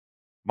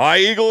My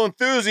Eagle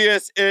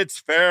enthusiasts, it's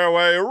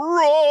Fairway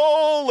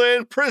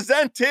Rolling,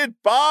 presented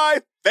by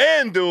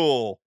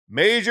FanDuel.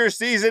 Major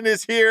season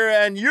is here,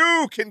 and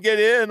you can get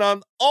in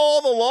on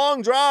all the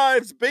long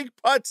drives, big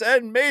putts,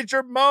 and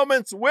major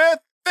moments with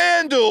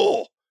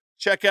FanDuel.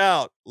 Check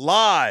out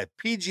live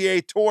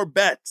PGA Tour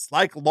bets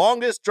like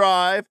longest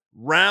drive,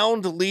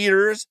 round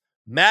leaders,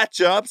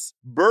 matchups,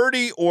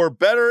 birdie or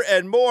better,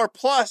 and more.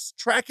 Plus,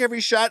 track every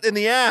shot in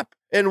the app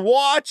and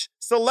watch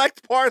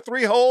select par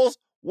 3 holes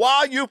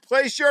while you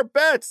place your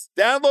bets.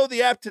 Download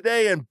the app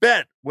today and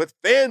bet with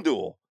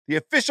FanDuel, the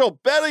official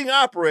betting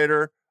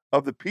operator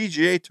of the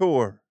PGA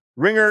Tour.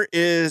 Ringer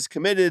is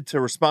committed to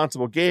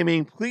responsible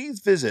gaming. Please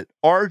visit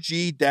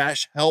rg-help.com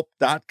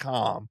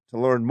to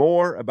learn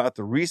more about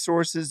the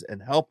resources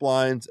and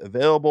helplines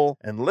available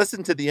and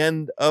listen to the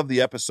end of the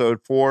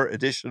episode for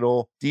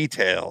additional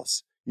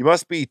details. You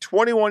must be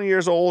 21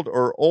 years old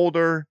or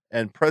older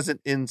and present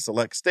in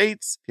select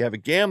states. If you have a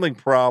gambling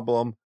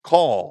problem,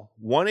 call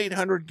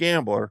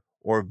 1-800-GAMBLER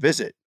or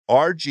visit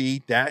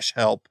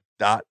rg-help.com.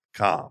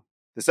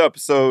 This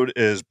episode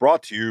is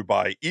brought to you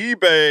by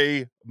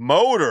eBay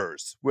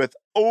Motors. With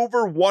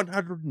over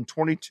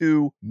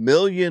 122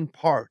 million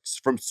parts,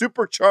 from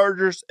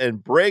superchargers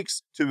and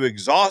brakes to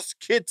exhaust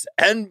kits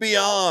and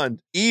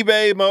beyond,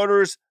 eBay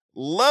Motors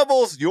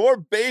levels your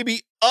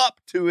baby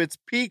up to its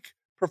peak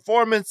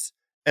performance.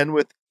 And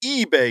with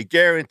eBay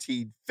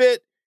Guaranteed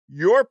Fit,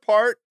 your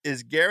part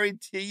is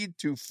guaranteed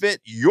to fit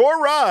your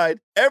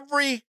ride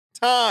every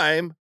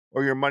time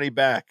or your money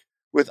back.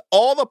 With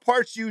all the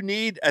parts you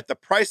need at the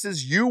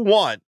prices you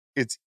want,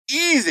 it's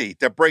easy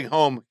to bring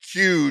home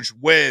huge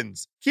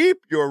wins. Keep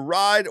your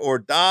ride or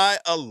die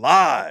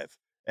alive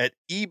at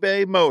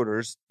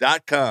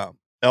ebaymotors.com.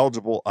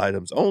 Eligible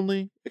items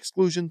only.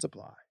 Exclusions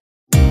apply.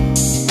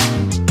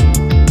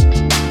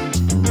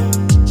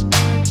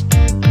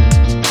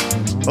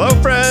 Hello,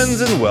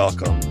 friends, and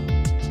welcome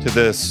to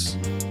this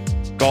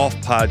golf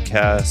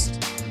podcast.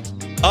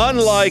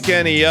 Unlike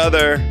any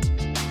other,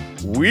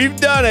 we've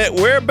done it.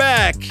 We're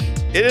back.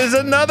 It is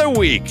another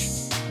week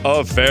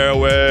of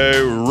Fairway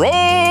Rolling,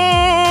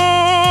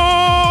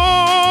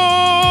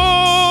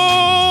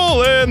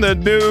 the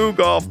new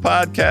golf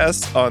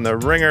podcast on the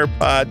Ringer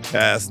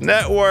Podcast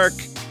Network.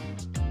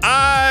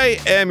 I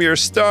am your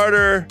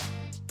starter,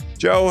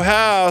 Joe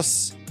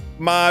House.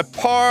 My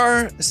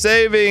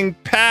par-saving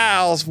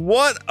pals,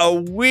 what a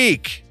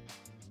week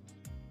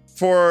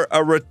for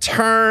a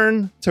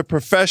return to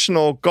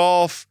professional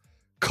golf.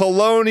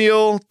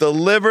 Colonial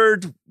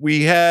delivered.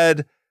 We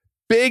had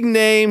big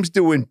names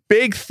doing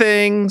big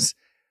things,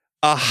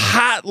 a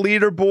hot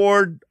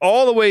leaderboard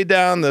all the way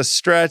down the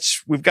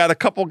stretch. We've got a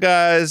couple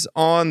guys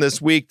on this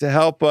week to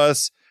help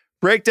us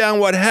break down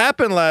what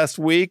happened last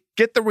week,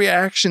 get the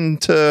reaction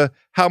to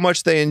how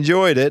much they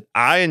enjoyed it.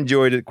 I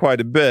enjoyed it quite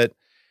a bit.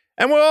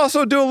 And we'll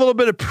also do a little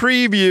bit of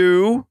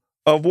preview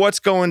of what's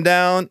going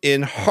down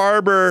in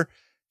Harbor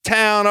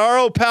Town. Our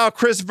old pal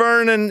Chris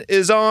Vernon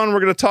is on. We're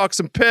going to talk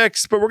some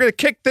picks, but we're going to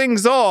kick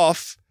things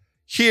off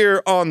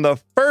here on the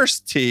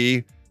first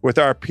tee with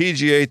our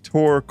PGA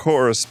Tour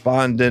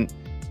correspondent,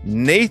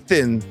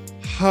 Nathan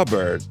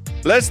Hubbard.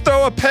 Let's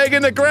throw a peg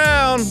in the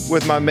ground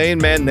with my main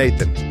man,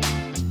 Nathan.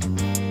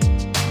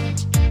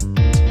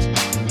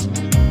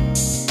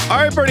 All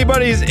right, birdie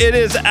buddies, it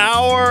is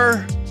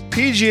our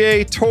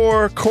PGA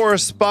Tour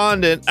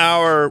correspondent,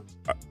 our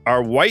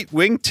white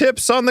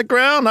wingtips on the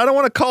ground. I don't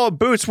want to call it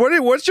boots.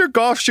 What's your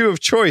golf shoe of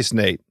choice,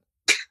 Nate?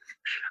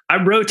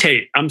 I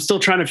rotate. I'm still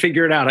trying to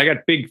figure it out. I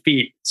got big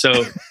feet, so.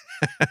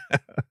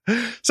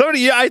 So do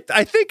you. I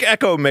think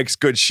Echo makes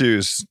good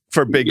shoes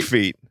for big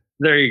feet.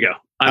 There you go.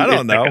 I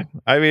don't know. Echo.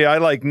 I mean, I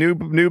like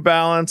New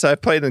Balance. I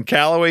played in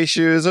Callaway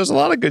shoes. There's a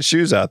lot of good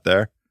shoes out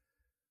there.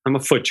 I'm a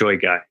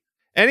FootJoy guy.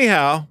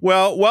 Anyhow,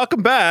 well,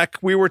 welcome back.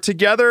 We were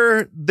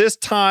together this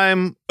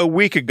time a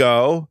week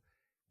ago.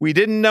 We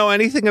didn't know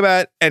anything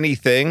about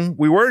anything.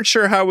 We weren't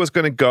sure how it was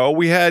going to go.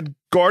 We had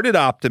guarded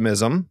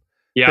optimism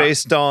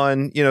based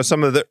on,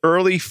 some of the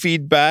early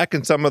feedback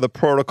and some of the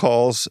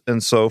protocols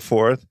and so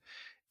forth.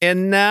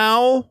 And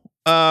now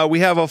we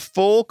have a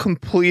full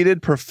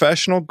completed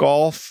professional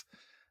golf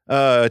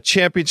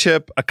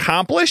championship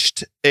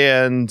accomplished.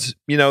 And,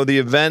 the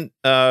event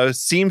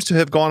seems to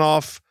have gone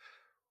off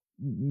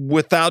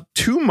without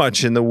too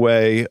much in the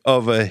way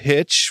of a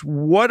hitch.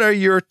 What are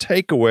your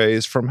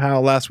takeaways from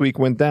how last week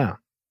went down?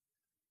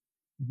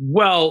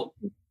 Well,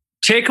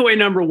 takeaway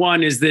number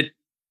one is that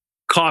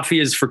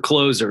coffee is for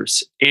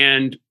closers.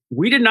 And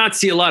we did not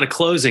see a lot of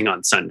closing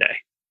on Sunday.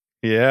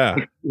 Yeah.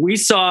 We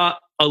saw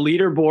a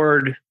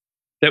leaderboard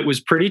that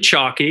was pretty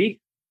chalky,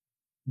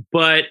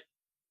 but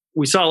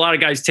we saw a lot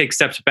of guys take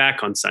steps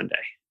back on Sunday.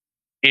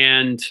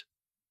 And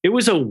it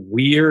was a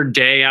weird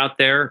day out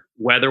there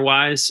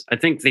weather-wise. I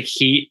think the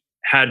heat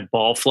had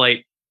ball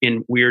flight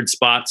in weird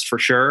spots for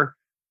sure.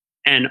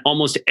 And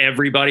almost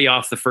everybody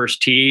off the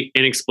first tee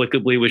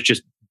inexplicably was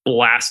just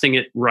blasting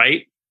it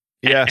right.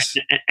 Yes.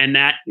 And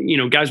that,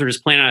 guys were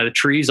just playing out of the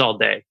trees all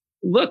day.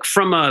 Look,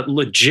 from a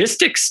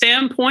logistics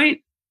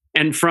standpoint,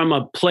 And from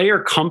a player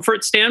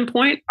comfort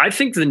standpoint, I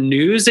think the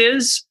news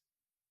is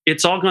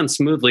it's all gone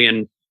smoothly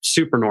and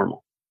super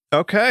normal.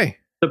 Okay.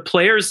 The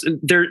players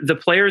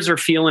are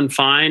feeling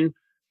fine.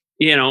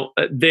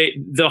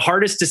 The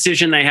hardest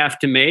decision they have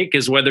to make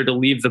is whether to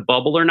leave the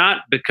bubble or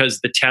not, because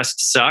the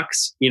test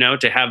sucks.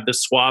 To have the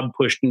swab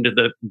pushed into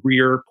the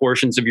rear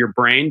portions of your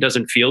brain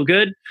doesn't feel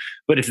good.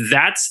 But if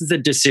that's the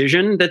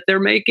decision that they're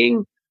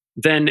making,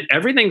 then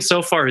everything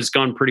so far has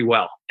gone pretty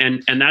well.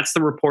 And that's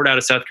the report out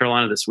of South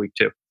Carolina this week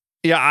too.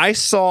 Yeah, I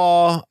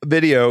saw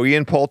video.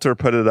 Ian Poulter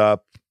put it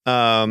up.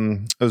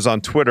 It was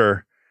on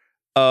Twitter,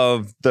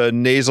 of the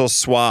nasal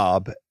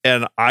swab,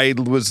 and I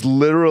was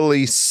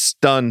literally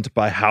stunned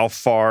by how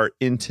far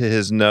into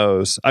his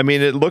nose. I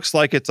mean, it looks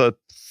like it's a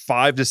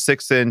 5 to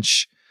 6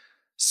 inch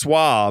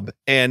swab,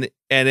 and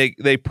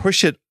they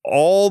push it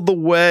all the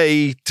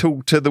way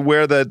to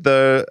where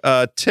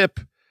the tip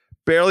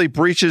barely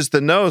breaches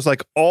the nose.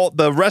 Like all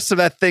the rest of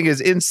that thing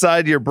is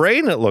inside your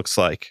brain, it looks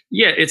like.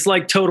 Yeah, it's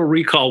like Total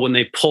Recall when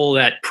they pull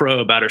that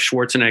probe out of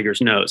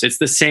Schwarzenegger's nose. It's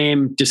the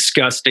same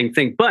disgusting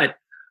thing. But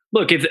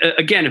look,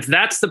 if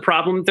that's the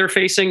problem they're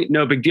facing,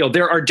 no big deal.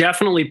 There are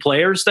definitely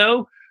players,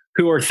 though,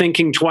 who are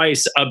thinking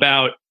twice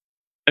about.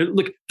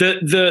 Look,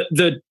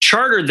 the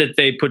charter that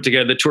they put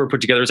together, the tour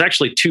put together, was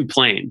actually 2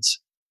 planes,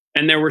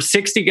 and there were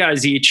 60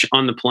 guys each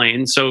on the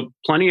plane, so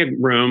plenty of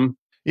room.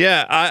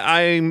 Yeah,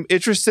 I'm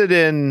interested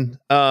in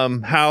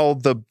how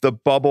the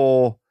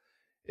bubble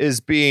is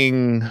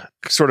being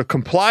sort of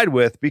complied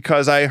with,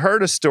 because I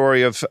heard a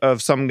story of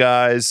some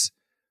guys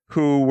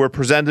who were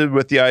presented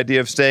with the idea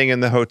of staying in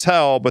the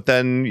hotel, but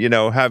then,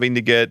 having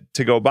to get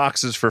to-go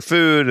boxes for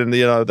food, and,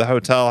 the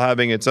hotel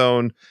having its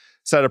own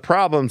set of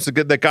problems. So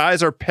the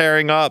guys are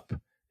pairing up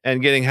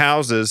and getting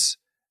houses,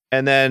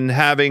 and then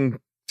having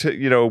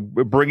to,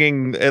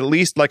 bringing at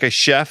least like a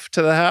chef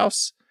to the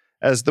house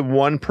as the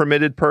one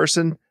permitted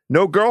person.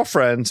 No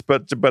girlfriends,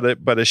 but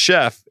a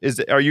chef.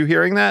 Are you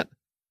hearing that?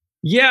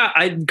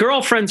 Yeah,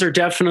 girlfriends are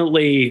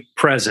definitely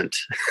present.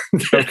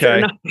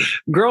 Okay.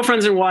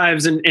 Girlfriends and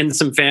wives and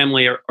some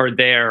family are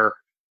there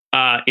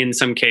in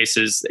some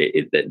cases.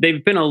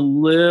 They've been a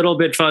little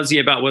bit fuzzy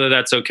about whether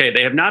that's okay.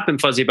 They have not been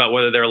fuzzy about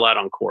whether they're allowed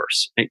on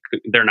course.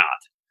 They're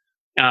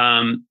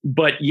not.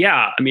 But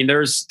yeah, I mean,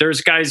 there's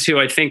guys who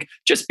I think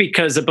just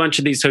because a bunch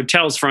of these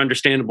hotels, for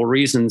understandable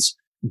reasons,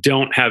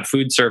 don't have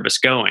food service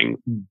going,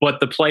 but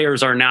the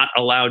players are not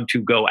allowed to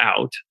go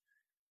out.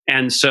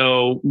 And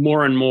so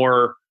more and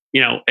more,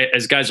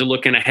 as guys are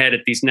looking ahead at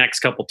these next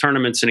couple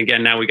tournaments, and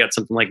again, now we got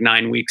something like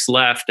 9 weeks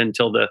left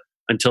until the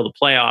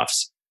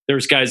playoffs.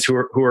 There's guys who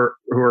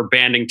are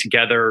banding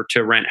together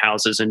to rent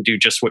houses and do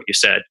just what you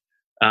said.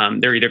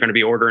 They're either going to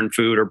be ordering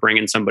food or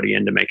bringing somebody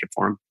in to make it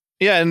for them.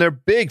 Yeah, and they're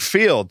big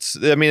fields.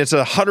 I mean, it's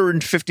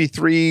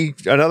 153,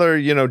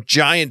 another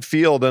giant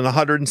field, and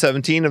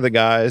 117 of the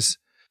guys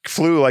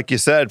flew, like you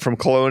said, from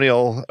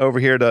Colonial over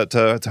here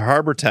to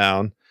Harbor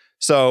Town.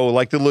 So,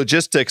 like the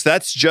logistics,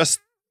 that's just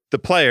the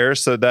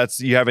players. So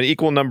you have an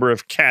equal number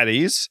of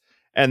caddies.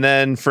 And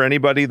then for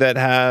anybody that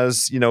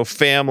has,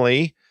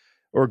 family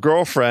or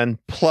girlfriend,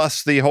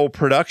 plus the whole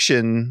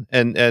production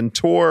and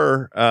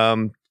tour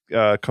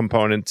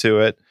component to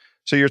it.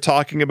 So you're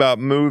talking about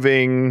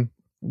moving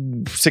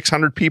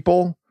 600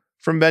 people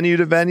from venue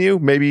to venue,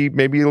 maybe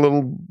a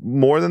little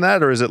more than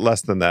that, or is it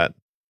less than that?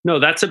 No,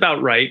 that's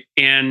about right.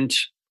 And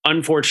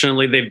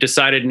unfortunately, they've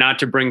decided not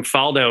to bring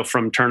Faldo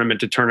from tournament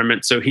to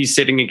tournament. So he's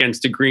sitting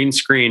against a green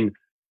screen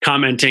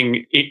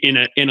commenting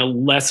in a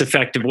less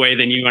effective way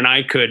than you and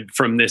I could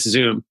from this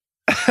Zoom.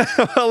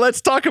 Well, let's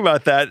talk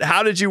about that.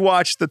 How did you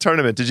watch the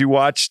tournament? Did you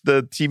watch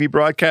the TV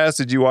broadcast?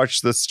 Did you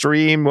watch the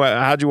stream?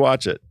 How'd you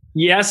watch it?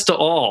 Yes to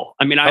all.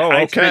 I mean,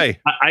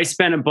 I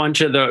spent a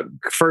bunch of the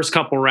first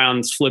couple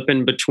rounds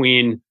flipping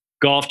between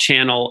Golf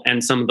Channel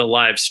and some of the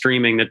live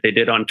streaming that they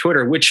did on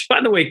Twitter, which, by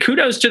the way,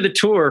 kudos to the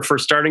tour for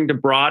starting to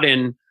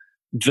broaden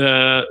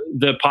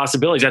the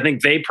possibilities. I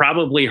think they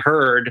probably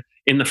heard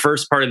in the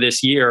first part of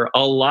this year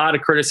a lot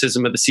of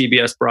criticism of the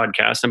CBS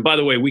broadcast. And by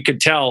the way, we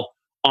could tell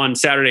on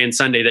Saturday and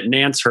Sunday that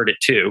Nance heard it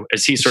too,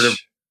 as he sort of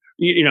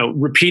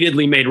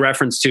repeatedly made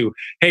reference to,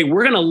 hey,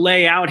 we're going to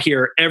lay out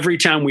here every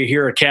time we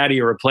hear a caddy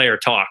or a player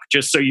talk,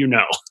 just so you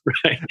know.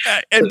 Right?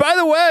 And by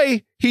the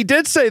way, he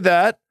did say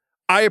that.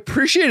 I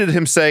appreciated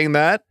him saying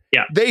that.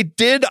 Yeah. They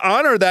did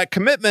honor that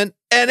commitment,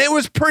 and it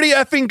was pretty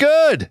effing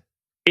good.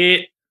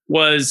 It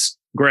was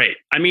great.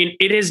 I mean,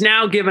 it has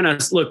now given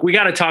us, look, we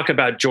got to talk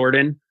about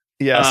Jordan.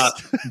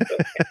 Yes.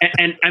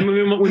 And I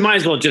mean, we might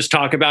as well just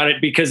talk about it,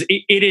 because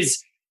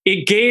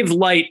it gave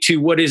light to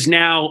what is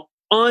now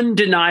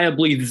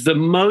undeniably the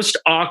most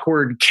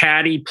awkward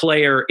caddy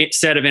player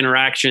set of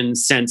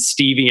interactions since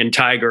Stevie and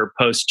Tiger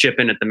post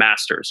chip-in at the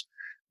Masters.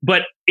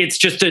 But it's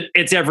just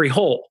it's every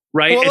hole,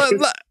 right? Well,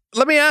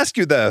 let me ask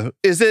you though,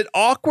 is it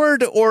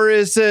awkward, or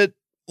is it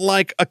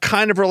like a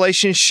kind of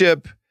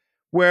relationship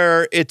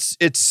where it's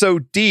so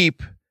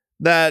deep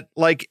that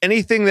like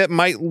anything that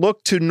might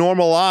look to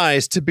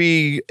normalize to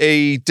be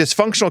a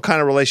dysfunctional kind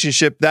of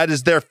relationship, that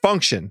is their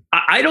function.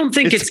 I don't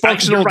think it's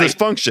functional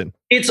dysfunction.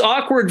 It's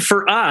awkward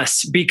for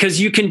us because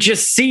you can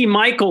just see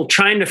Michael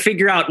trying to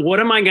figure out,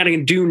 what am I going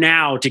to do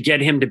now to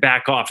get him to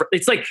back off?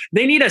 It's like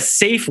they need a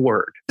safe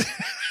word.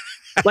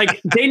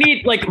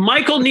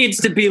 Michael needs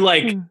to be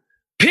like,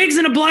 pigs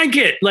in a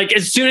blanket. Like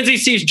as soon as he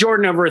sees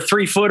Jordan over a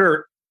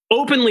 3-footer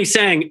openly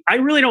saying, I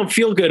really don't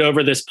feel good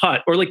over this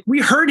putt. Or like we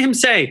heard him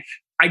say,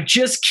 I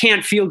just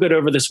can't feel good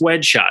over this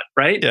wedge shot,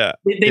 right? Yeah.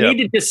 They need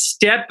to just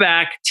step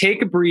back,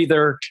 take a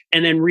breather,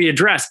 and then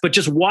readdress. But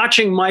just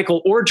watching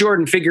Michael or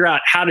Jordan figure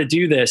out how to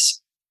do this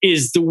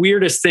is the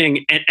weirdest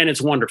thing, and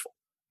it's wonderful.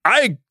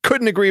 I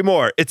couldn't agree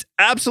more. It's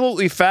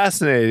absolutely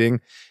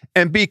fascinating.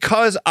 And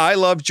because I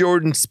love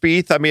Jordan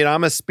Spieth, I mean,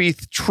 I'm a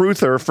Spieth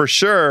truther for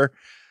sure.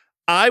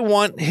 I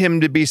want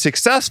him to be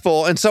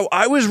successful. And so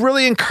I was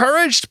really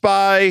encouraged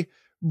by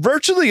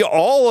virtually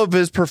all of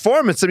his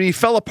performance. I mean, he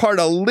fell apart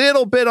a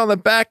little bit on the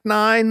back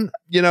nine,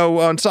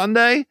 on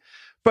Sunday,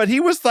 but he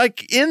was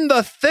like in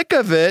the thick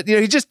of it.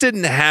 He just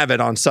didn't have it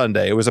on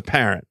Sunday. It was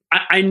apparent.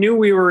 I knew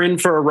we were in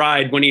for a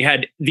ride when he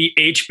had the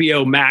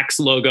HBO Max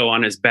logo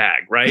on his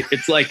bag, right?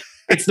 It's like,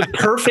 it's the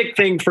perfect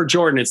thing for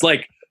Jordan. It's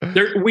like,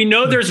 we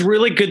know there's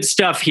really good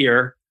stuff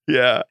here.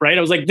 Yeah. Right.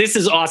 I was like, this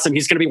is awesome.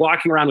 He's going to be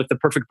walking around with the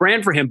perfect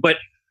brand for him. But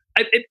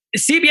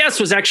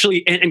CBS was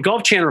actually, and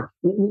Golf Channel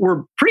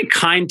were pretty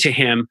kind to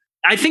him.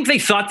 I think they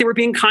thought they were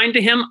being kind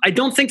to him. I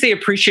don't think they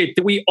appreciate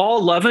that we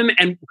all love him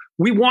and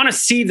we want to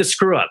see the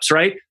screw ups,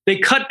 right? They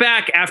cut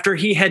back after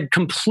he had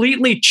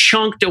completely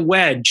chunked a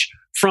wedge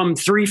from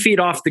 3 feet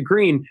off the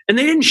green and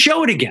they didn't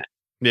show it again.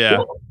 Yeah.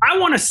 Well, I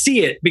want to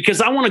see it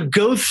because I want to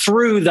go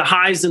through the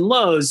highs and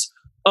lows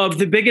of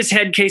the biggest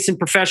head case in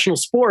professional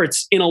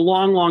sports in a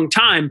long, long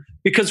time,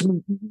 because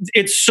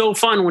it's so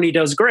fun when he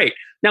does great.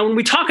 Now, when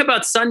we talk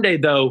about Sunday,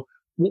 though,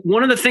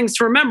 one of the things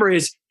to remember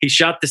is he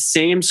shot the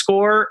same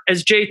score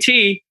as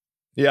JT.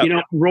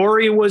 Yeah.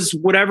 Rory was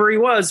whatever he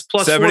was,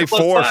 plus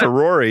 74 for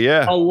Rory.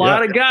 Yeah. A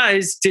lot of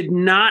guys did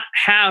not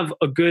have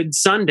a good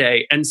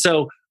Sunday. And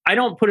so I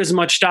don't put as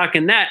much stock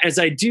in that as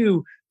I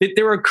do that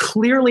there are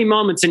clearly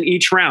moments in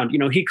each round.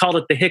 He called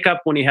it the hiccup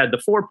when he had the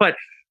 4-putt.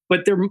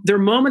 But there are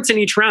moments in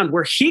each round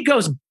where he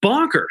goes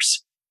bonkers.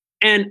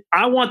 And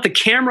I want the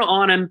camera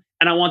on him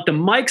and I want the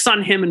mics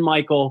on him and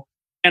Michael.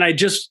 And I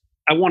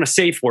want a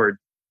safe word.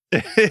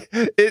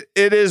 It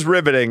is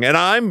riveting. And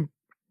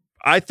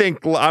I think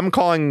I'm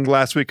calling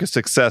last week a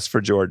success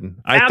for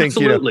Jordan. I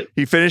Absolutely. think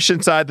he finished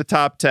inside the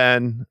top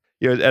 10,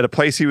 at a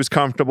place he was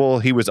comfortable.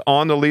 He was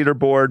on the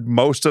leaderboard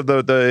most of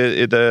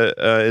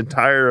the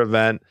entire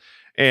event.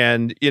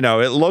 And,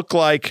 it looked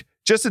like,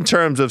 just in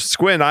terms of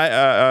scoring,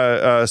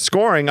 I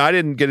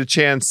didn't get a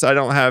chance. I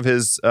don't have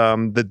his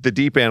the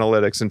deep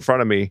analytics in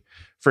front of me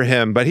for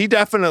him, but he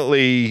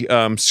definitely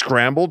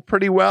scrambled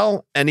pretty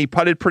well and he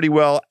putted pretty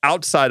well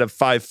outside of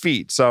 5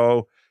 feet.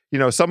 So,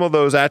 some of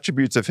those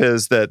attributes of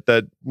his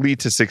that lead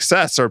to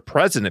success are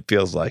present. It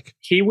feels like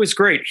he was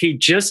great. He's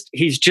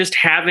just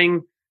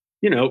having,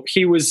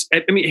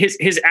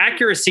 his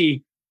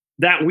accuracy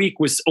that week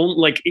was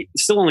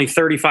still only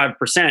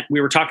 35%.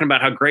 We were talking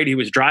about how great he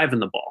was driving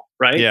the ball,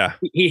 right? Yeah.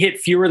 He hit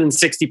fewer than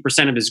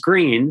 60% of his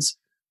greens,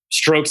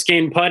 strokes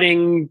gained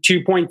putting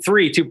 2.3,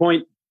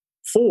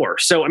 2.4.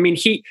 So,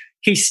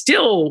 he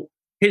still,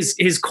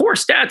 his core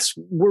stats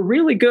were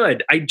really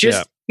good.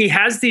 He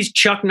has these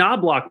Chuck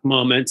Knobloch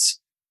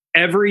moments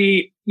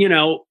every,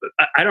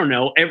 I don't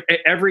know,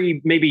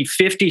 every maybe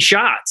 50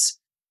 shots.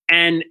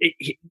 And,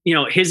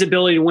 his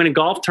ability to win a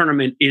golf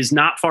tournament is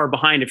not far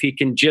behind if he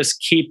can just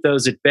keep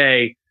those at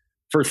bay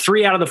for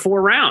 3 out of the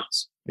 4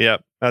 rounds.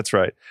 Yep, that's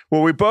right.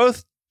 Well, we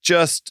both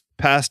just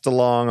passed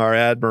along our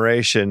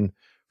admiration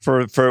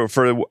for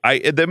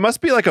there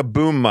must be like a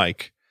boom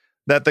mic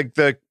that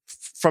the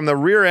from the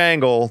rear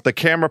angle, the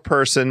camera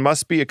person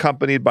must be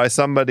accompanied by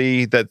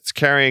somebody that's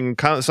carrying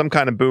some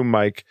kind of boom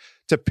mic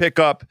to pick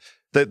up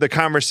the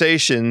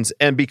conversations.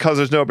 And because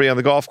there's nobody on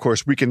the golf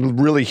course, we can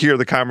really hear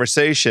the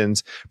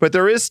conversations. But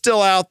there is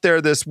still out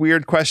there this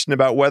weird question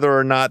about whether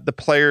or not the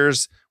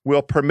players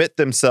will permit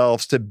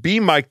themselves to be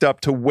mic'd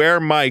up, to wear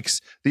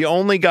mics. The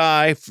only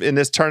guy in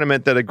this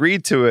tournament that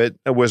agreed to it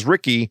was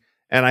Ricky.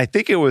 And I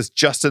think it was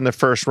just in the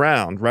first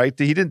round, right?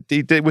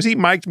 Was he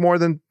mic'd more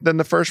than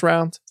the first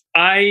round?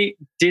 I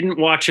didn't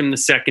watch him the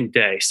second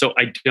day, so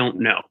I don't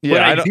know.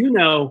 Yeah, but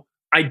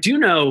I do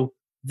know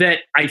that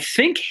I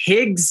think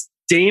Higgs,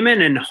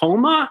 Damon, and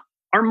Homa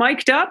are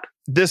mic'd up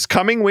this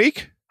coming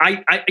week.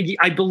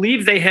 I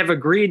believe they have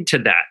agreed to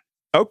that.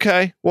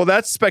 Okay, well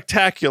that's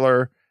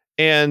spectacular,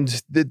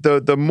 and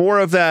the more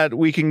of that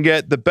we can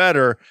get, the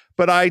better.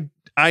 But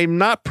I'm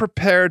not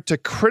prepared to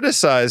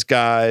criticize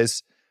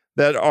guys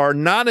that are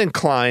not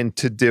inclined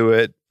to do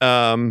it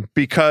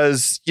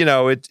because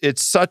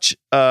it's such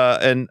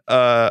an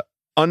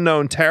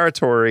unknown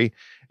territory.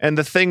 And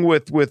the thing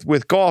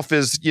with golf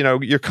is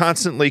you're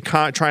constantly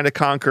trying to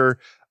conquer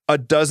a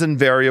dozen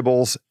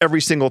variables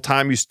every single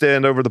time you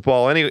stand over the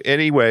ball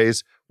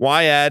anyways,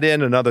 Why add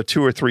in another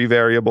 2 or 3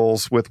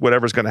 variables with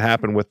whatever's going to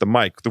happen with the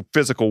mic, the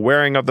physical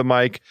wearing of the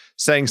mic,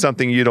 saying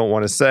something you don't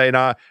want to say?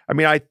 Now, I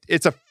mean,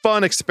 it's a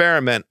fun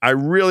experiment. I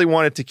really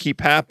want it to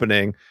keep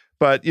happening.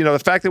 But, the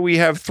fact that we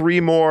have 3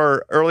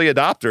 more early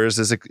adopters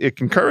is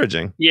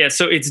encouraging. Yeah,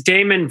 so it's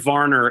Damon,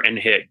 Varner, and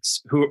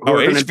Higgs who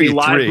are going to be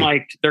live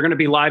mic'd. They're going to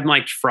be live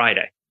mic'd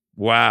Friday.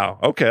 Wow.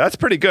 Okay, that's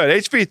pretty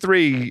good.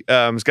 HV3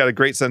 has got a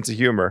great sense of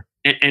humor.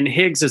 And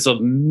Higgs is a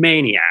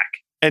maniac.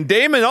 And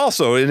Damon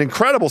also, an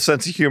incredible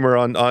sense of humor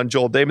on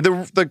Joel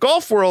Damon. The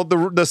golf world,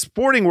 the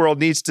sporting world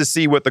needs to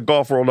see what the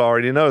golf world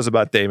already knows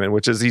about Damon,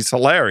 which is he's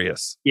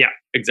hilarious. Yeah,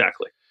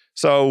 exactly.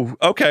 So,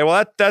 okay,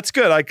 well, that's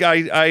good.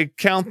 I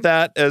count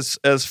that as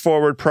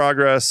forward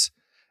progress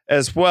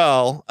as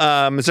well.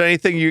 Is there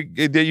anything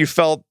that you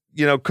felt,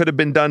 could have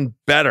been done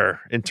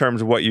better in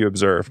terms of what you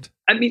observed?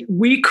 I mean,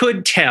 we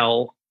could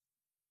tell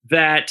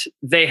that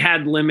they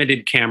had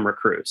limited camera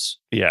crews.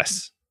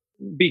 Yes.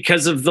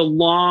 Because of the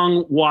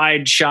long,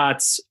 wide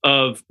shots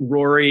of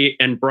Rory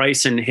and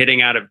Bryson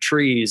hitting out of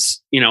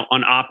trees,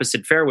 on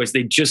opposite fairways,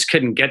 they just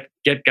couldn't get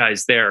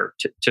guys there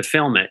to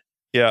film it.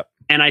 Yeah.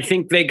 And I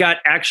think they got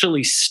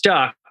actually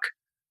stuck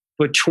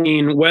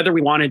between whether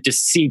we wanted to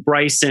see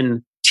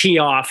Bryson tee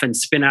off and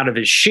spin out of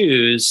his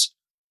shoes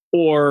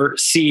or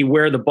see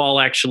where the ball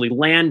actually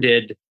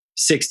landed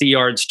 60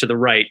 yards to the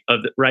right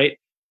of it, right?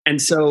 And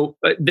so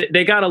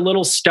they got a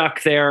little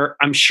stuck there.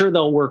 I'm sure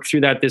they'll work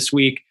through that this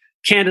week.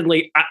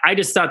 Candidly, I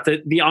just thought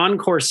that the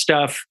encore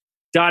stuff,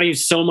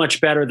 Dottie's so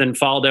much better than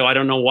Faldo. I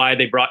don't know why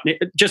they brought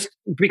it, just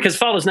because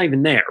Faldo's not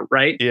even there,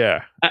 right?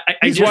 Yeah.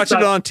 He's watching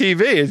it on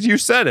TV. As you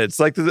said, it's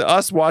like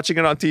us watching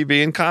it on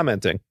TV and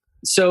commenting.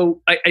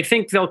 So I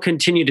think they'll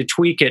continue to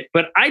tweak it.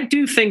 But I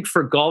do think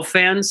for golf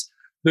fans,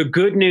 the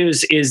good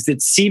news is that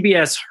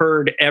CBS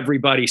heard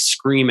everybody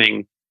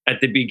screaming at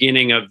the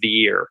beginning of the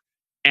year.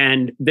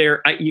 And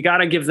you got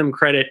to give them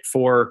credit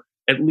for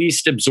at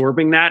least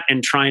absorbing that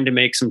and trying to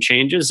make some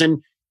changes.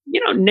 And,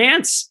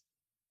 Nance,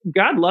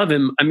 God love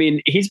him. I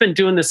mean, he's been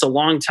doing this a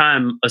long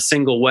time, a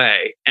single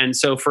way. And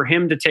so for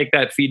him to take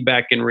that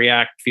feedback and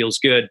react feels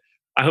good.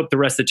 I hope the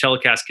rest of the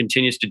telecast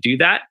continues to do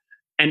that.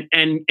 And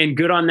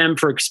good on them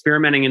for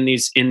experimenting in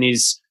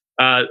these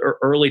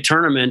early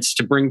tournaments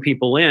to bring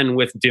people in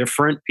with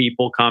different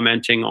people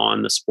commenting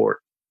on the sport.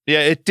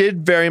 Yeah, it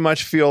did very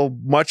much feel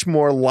much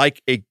more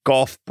like a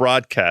golf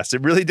broadcast.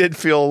 It really did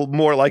feel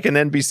more like an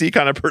NBC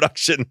kind of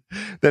production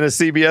than a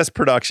CBS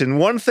production.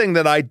 One thing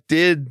that I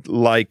did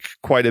like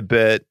quite a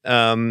bit,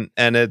 and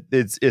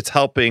it's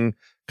helping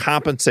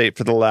compensate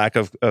for the lack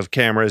of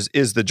cameras,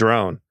 is the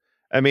drone.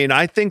 I mean,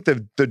 I think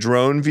the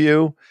drone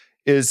view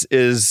is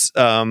there's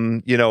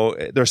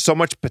so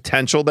much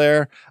potential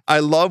there. I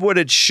love what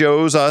it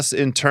shows us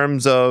in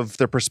terms of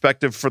the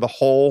perspective for the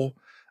hole.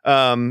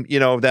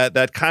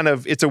 That kind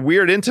of, it's a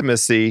weird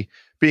intimacy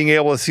being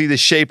able to see the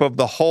shape of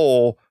the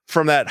hole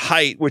from that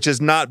height, which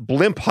is not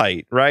blimp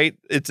height, right?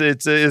 It's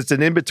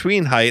an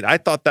in-between height. I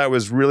thought that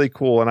was really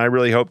cool, and I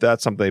really hope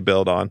that's something they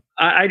build on.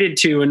 I did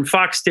too, and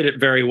Fox did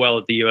it very well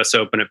at the US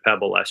Open at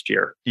Pebble last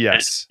year.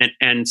 Yes.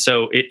 And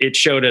so it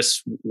showed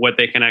us what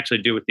they can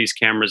actually do with these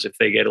cameras if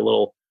they get a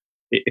little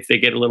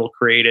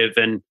creative.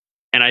 And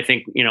I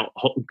think,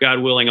 God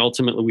willing,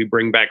 ultimately we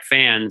bring back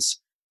fans.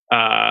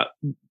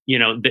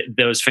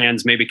 Those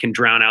fans maybe can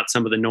drown out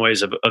some of the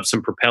noise of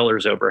some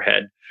propellers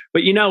overhead.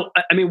 But,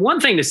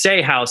 one thing to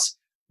say, House,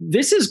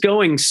 this is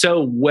going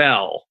so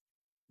well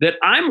that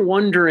I'm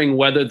wondering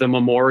whether the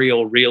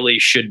Memorial really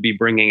should be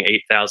bringing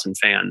 8,000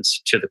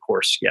 fans to the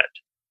course yet.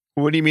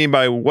 What do you mean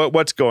by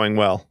what's going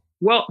well?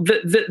 Well,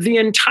 the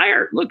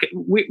entire, look,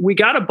 we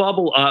got a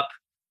bubble up.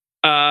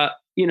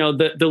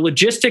 The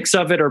logistics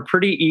of it are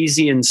pretty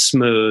easy and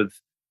smooth.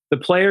 The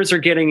players are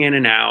getting in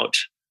and out.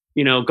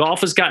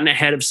 Golf has gotten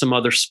ahead of some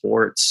other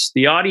sports.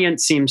 The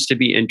audience seems to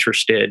be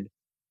interested.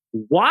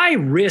 Why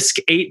risk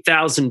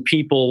 8,000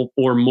 people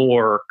or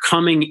more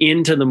coming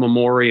into the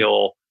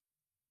Memorial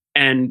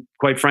and,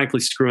 quite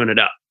frankly, screwing it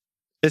up?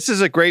 This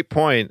is a great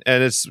point,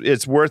 and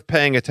it's worth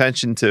paying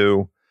attention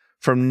to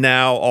from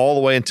now all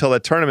the way until the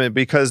tournament,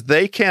 because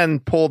they can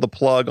pull the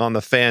plug on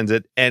the fans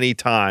at any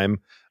time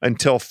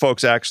until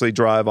folks actually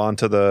drive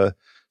onto the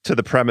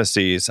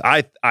premises.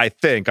 I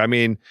think. I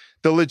mean,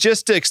 the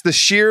logistics, the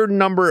sheer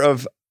number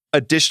of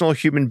additional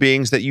human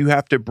beings that you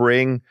have to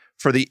bring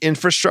for the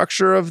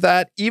infrastructure of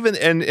that, even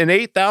in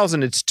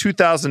 8,000, it's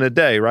 2,000 a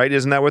day, right?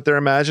 Isn't that what they're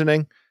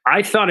imagining?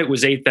 I thought it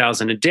was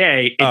 8,000 a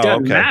day. It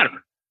doesn't matter.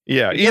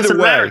 Yeah, either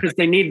way, because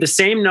they need the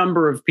same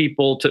number of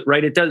people to,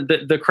 right? It does.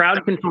 The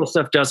crowd control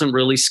stuff doesn't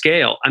really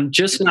scale. I'm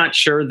just not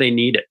sure they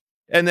need it.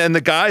 And then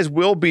the guys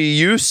will be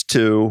used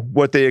to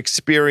what they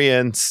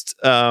experienced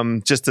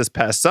just this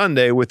past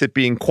Sunday with it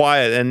being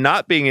quiet and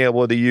not being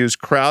able to use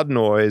crowd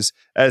noise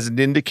as an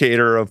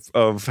indicator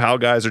of how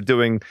guys are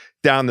doing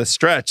down the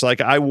stretch. Like,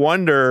 I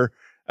wonder,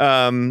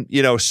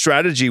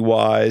 strategy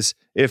wise,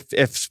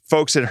 if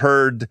folks had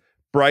heard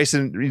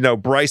Bryson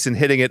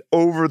hitting it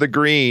over the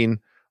green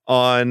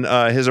on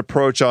his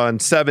approach on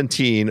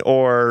 17,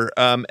 or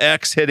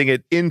X hitting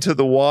it into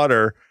the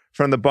water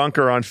from the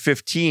bunker on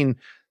 15,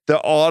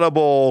 the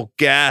audible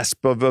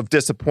gasp of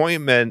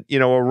disappointment,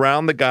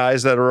 around the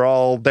guys that are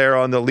all there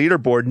on the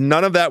leaderboard.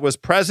 None of that was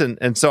present.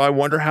 And so I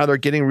wonder how they're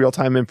getting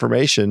real-time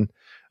information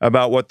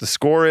about what the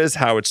score is,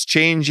 how it's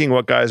changing,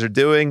 what guys are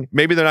doing.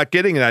 Maybe they're not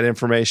getting that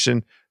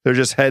information. They're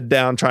just head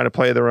down trying to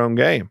play their own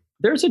game.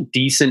 There's a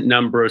decent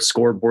number of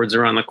scoreboards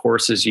around the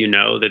courses,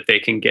 that they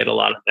can get a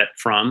lot of that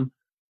from.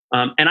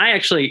 And I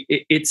actually,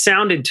 it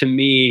sounded to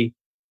me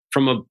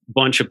from a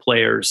bunch of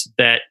players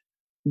that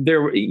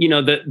there,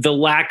 the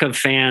lack of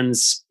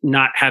fans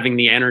not having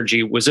the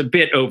energy was a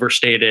bit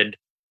overstated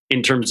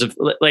in terms of,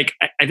 like,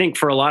 I think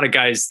for a lot of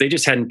guys, they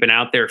just hadn't been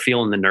out there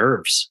feeling the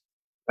nerves.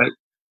 Right?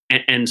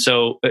 And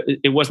so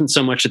it wasn't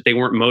so much that they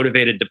weren't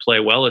motivated to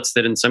play well. It's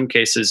that in some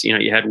cases,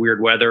 you had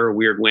weird weather or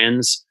weird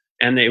winds,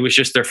 and it was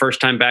just their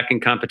first time back in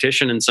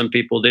competition. And some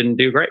people didn't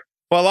do great.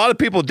 Well, a lot of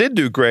people did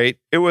do great.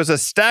 It was a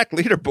stacked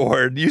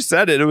leaderboard. You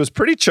said it. It was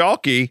pretty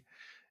chalky.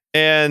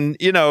 And,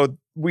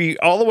 we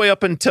all the way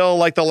up until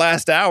like the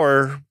last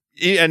hour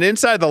and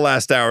inside the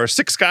last hour,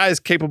 6 guys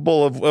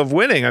capable of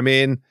winning. I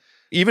mean,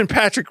 even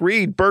Patrick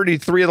Reed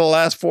birdied 3 of the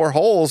last 4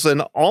 holes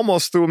and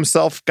almost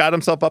got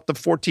himself up to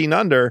 14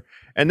 under.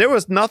 And there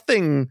was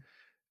nothing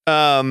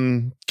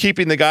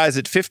keeping the guys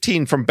at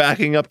 15 from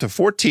backing up to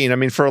 14. I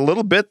mean, for a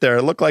little bit there,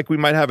 it looked like we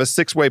might have a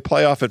 6-way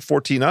playoff at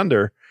 14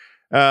 under.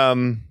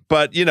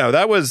 But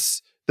that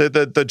was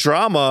the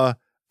drama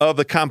of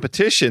the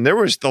competition. There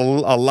was a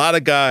lot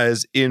of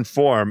guys in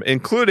form,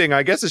 including,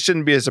 I guess it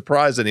shouldn't be a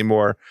surprise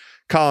anymore,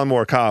 Colin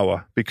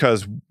Morikawa,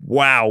 because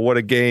wow, what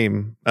a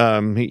game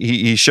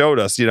he showed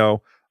us.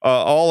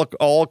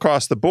 All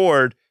across the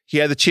board, he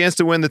had the chance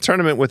to win the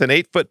tournament with an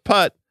 8-foot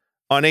putt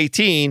on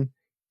 18,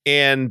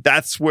 and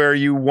that's where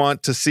you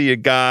want to see a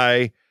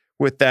guy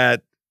with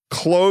that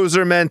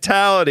closer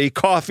mentality.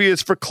 Coffee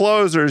is for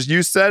closers.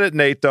 You said it,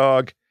 Nate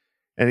Dogg.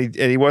 And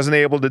he wasn't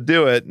able to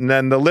do it. And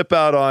then the lip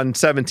out on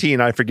 17,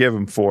 I forgive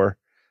him for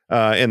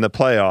in the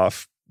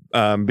playoff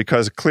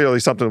because clearly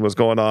something was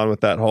going on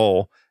with that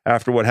hole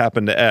after what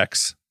happened to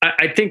X.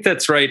 I think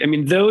that's right. I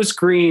mean, those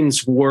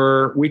greens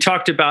we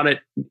talked about it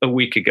a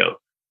week ago.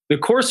 The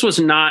course was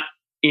not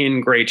in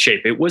great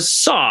shape. It was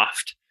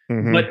soft,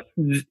 but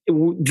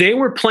they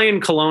were playing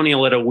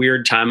Colonial at a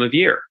weird time of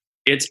year.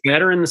 It's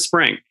better in the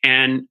spring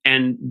and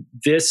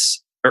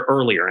this, or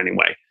earlier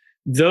anyway.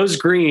 Those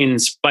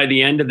greens by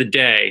the end of the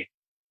day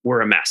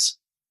were a mess.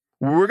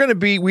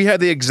 We had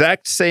the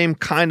exact same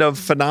kind of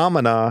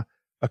phenomena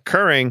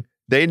occurring.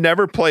 They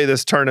never play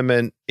this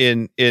tournament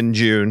in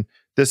June.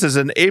 This is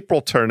an April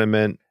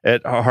tournament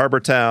at Harbor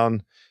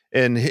Town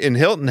in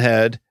Hilton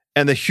Head.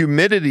 And the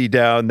humidity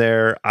down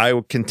there,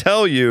 I can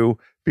tell you,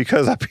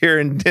 because up here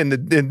in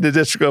the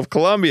District of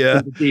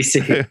Columbia,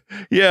 DC.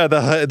 Yeah,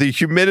 the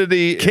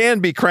humidity can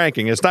be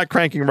cranking. It's not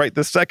cranking right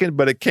this second,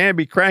 but it can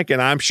be cranking.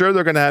 I'm sure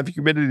they're going to have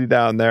humidity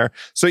down there.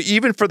 So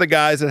even for the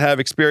guys that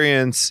have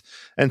experience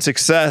and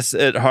success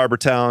at Harbor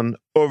Town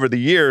over the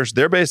years,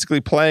 they're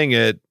basically playing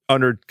it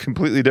under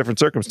completely different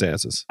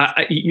circumstances.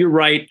 You're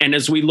right. And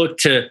as we look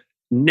to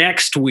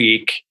next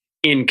week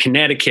in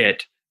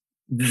Connecticut,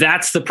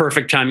 that's the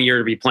perfect time of year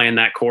to be playing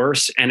that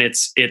course. And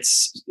it's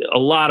a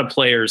lot of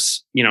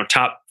players,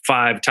 top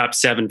 5, top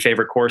 7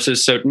 favorite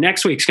courses. So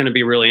next week's going to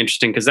be really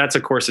interesting because that's a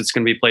course that's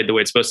going to be played the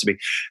way it's supposed to be.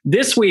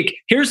 This week,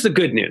 here's the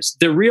good news.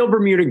 The real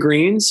Bermuda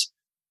greens,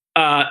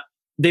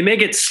 they may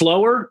get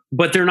slower,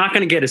 but they're not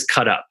going to get as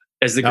cut up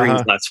as the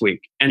greens last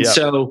week. And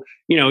so,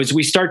 as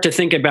we start to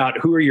think about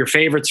who are your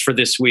favorites for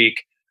this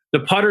week, the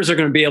putters are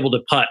going to be able to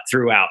putt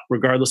throughout,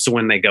 regardless of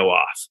when they go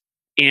off.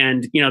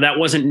 And, that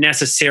wasn't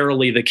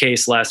necessarily the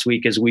case last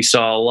week as we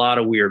saw a lot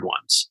of weird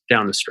ones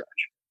down the stretch.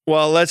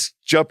 Well, let's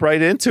jump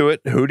right into it.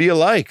 Who do you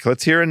like?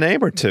 Let's hear a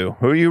name or two.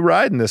 Who are you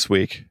riding this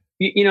week?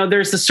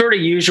 There's the sort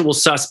of usual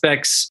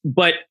suspects,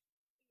 but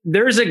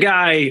there's a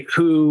guy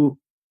who,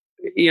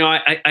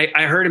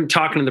 I heard him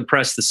talking to the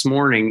press this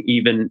morning,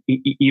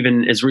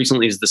 even as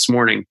recently as this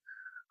morning,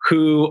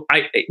 who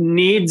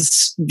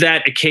needs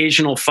that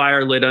occasional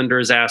fire lit under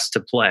his ass to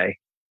play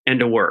and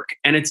to work.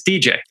 And it's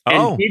DJ.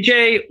 And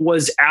DJ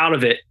was out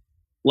of it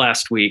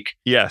last week.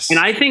 Yes. And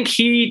I think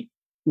he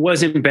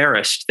was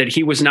embarrassed that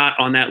he was not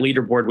on that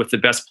leaderboard with the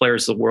best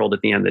players of the world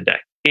at the end of the day.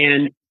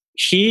 And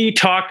he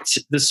talked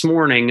this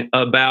morning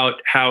about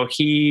how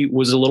he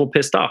was a little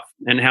pissed off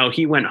and how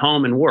he went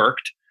home and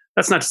worked.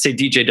 That's not to say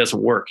DJ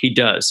doesn't work. He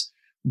does.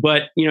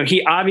 But,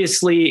 he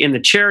obviously in the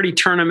charity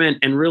tournament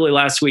and really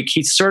last week,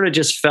 he sort of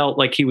just felt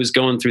like he was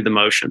going through the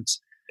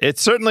motions. It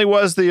certainly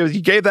was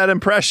he gave that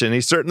impression.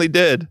 He certainly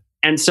did.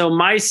 And so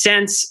my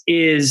sense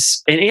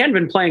is, and he hadn't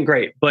been playing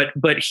great, but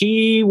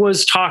he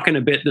was talking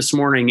a bit this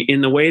morning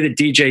in the way that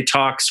DJ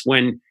talks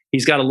when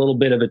he's got a little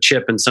bit of a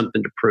chip and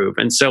something to prove.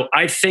 And so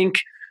I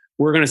think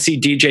we're going to see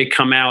DJ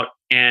come out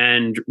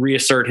and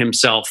reassert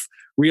himself,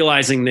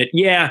 realizing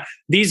that,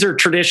 these are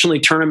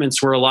traditionally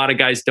tournaments where a lot of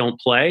guys don't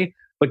play.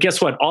 But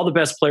guess what? All the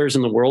best players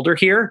in the world are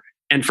here.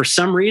 And for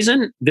some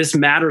reason, this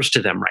matters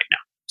to them right now.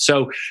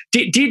 So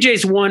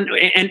DJ's one.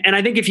 And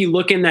I think if you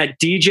look in that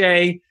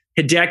DJ,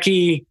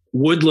 Hideki,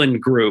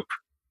 Woodland group,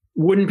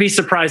 wouldn't be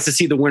surprised to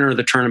see the winner of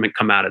the tournament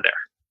come out of there.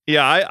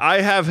 Yeah,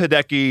 I have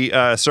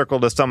Hideki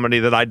circled as somebody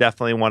that I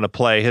definitely want to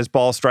play. His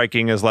ball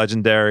striking is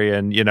legendary,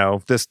 and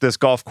this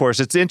golf course.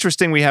 It's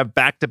interesting. We have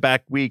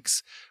back-to-back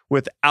weeks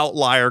with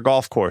outlier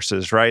golf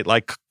courses, right?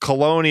 Like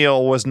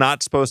Colonial was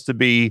not supposed to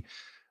be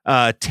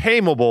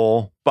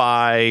tameable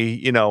by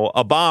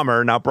a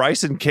bomber. Now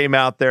Bryson came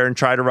out there and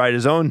tried to write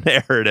his own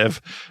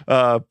narrative,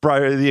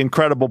 the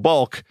incredible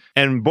bulk,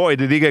 and boy,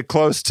 did he get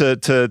close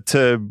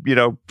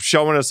to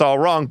showing us all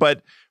wrong.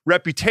 But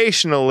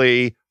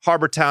reputationally,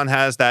 Harbour Town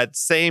has that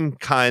same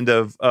kind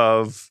of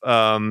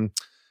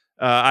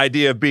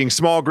idea of being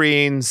small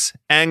greens,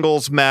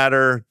 angles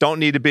matter, don't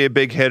need to be a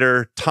big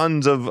hitter.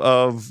 Tons of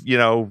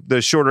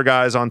the shorter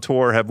guys on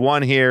tour have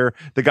won here.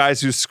 The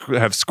guys who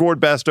have scored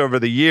best over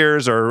the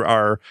years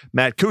are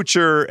Matt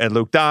Kuchar and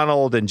Luke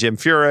Donald and Jim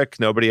Furyk.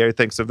 Nobody ever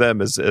thinks of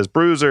them as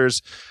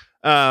bruisers.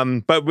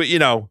 But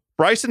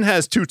Bryson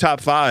has 2 top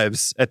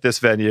 5s at this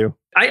venue.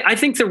 I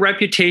think the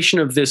reputation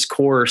of this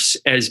course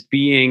as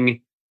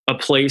being a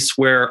place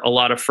where a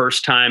lot of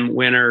first-time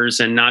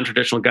winners and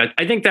non-traditional guys,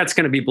 I think that's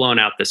going to be blown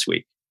out this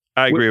week.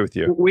 I agree with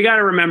you. We got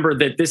to remember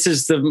that this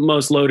is the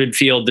most loaded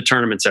field the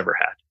tournament's ever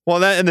had.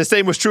 Well, and the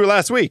same was true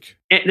last week.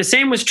 And the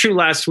same was true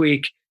last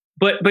week,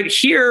 but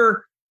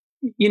here,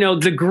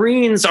 the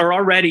greens are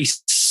already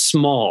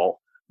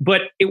small.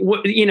 But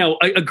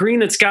a green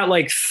that's got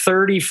like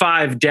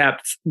 35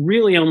 depth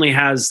really only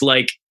has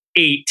like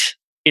 8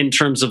 in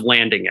terms of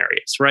landing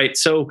areas, right?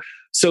 So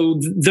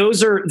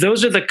those are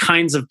the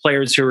kinds of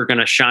players who are going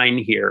to shine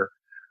here.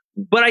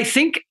 But I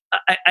think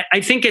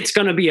it's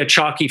going to be a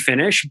chalky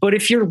finish. But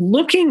if you're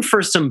looking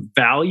for some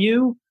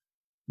value,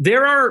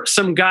 there are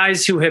some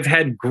guys who have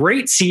had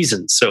great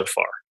seasons so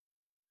far,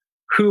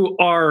 who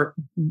are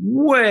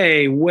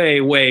way,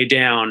 way, way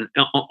down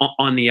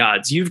on the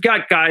odds. You've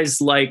got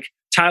guys like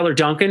Tyler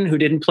Duncan, who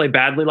didn't play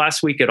badly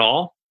last week at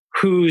all,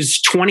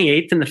 who's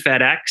 28th in the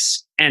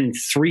FedEx and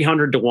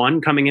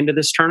 300-1 coming into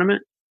this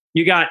tournament.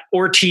 You got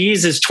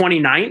Ortiz is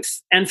 29th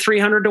and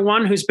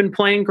 300-1, who's been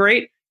playing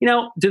great.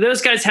 Do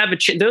those guys have a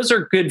chance? Those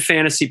are good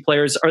fantasy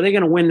players. Are they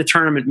going to win the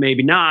tournament?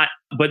 Maybe not,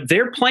 but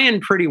they're playing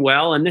pretty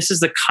well. And this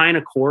is the kind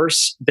of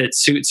course that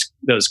suits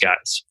those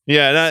guys.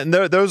 Yeah. And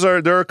there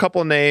are a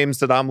couple of names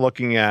that I'm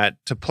looking at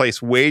to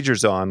place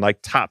wagers on,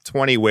 like top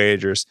 20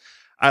 wagers.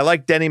 I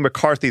like Denny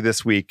McCarthy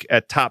this week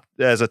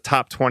as a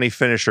top 20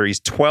 finisher. He's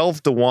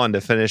 12-1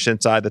 to finish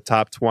inside the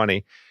top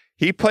 20.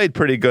 He played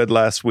pretty good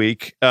last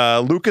week.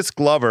 Lucas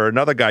Glover,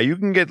 another guy. You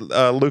can get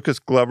Lucas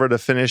Glover to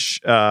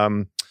finish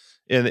in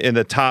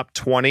the top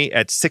 20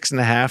 at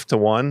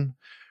 6.5-1.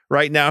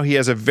 Right now, he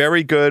has a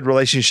very good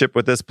relationship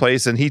with this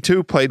place, and he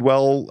too played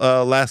well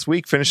last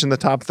week, finishing the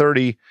top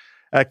 30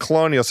 at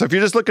Colonial. So if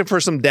you're just looking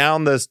for some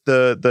down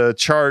the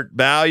chart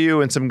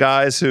value and some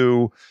guys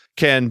who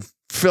can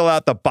fill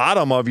out the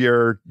bottom of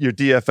your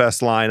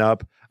DFS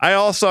lineup,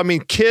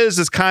 Kiz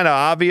is kind of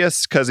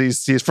obvious because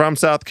he's from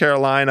South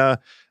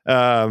Carolina.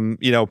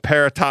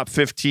 Pair of top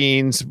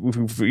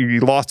 15s. He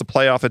lost a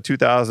playoff at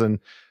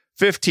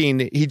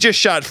 2015. He just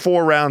shot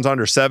 4 rounds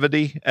under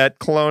 70 at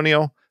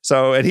Colonial.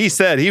 So, and he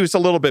said he was a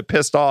little bit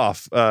pissed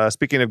off.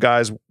 Speaking of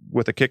guys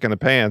with a kick in the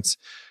pants,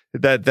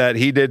 that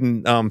he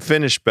didn't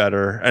finish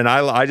better. And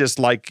I just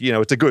like,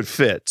 it's a good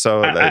fit.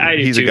 So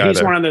he's a guy.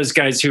 He's one of those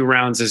guys who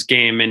rounds his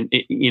game and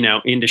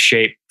into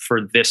shape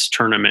for this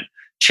tournament.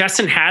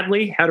 Chesson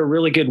Hadley had a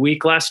really good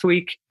week last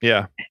week.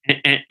 Yeah.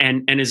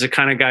 And is the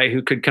kind of guy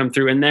who could come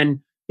through. And then,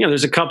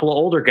 there's a couple of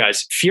older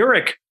guys.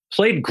 Furyk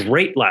played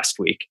great last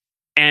week.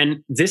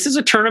 And this is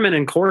a tournament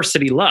and course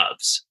that he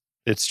loves.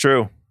 It's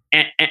true.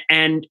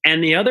 And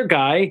the other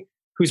guy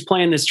who's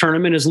playing this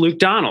tournament is Luke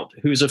Donald,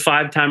 who's a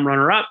 5-time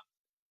runner-up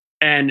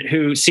and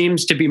who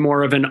seems to be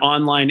more of an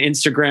online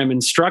Instagram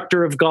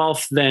instructor of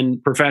golf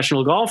than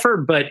professional golfer.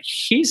 But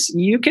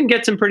you can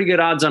get some pretty good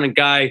odds on a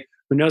guy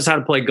who knows how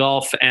to play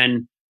golf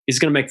and is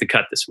going to make the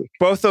cut this week.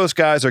 Both those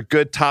guys are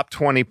good top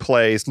 20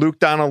 plays. Luke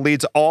Donald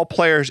leads all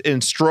players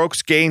in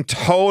strokes gained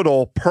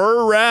total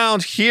per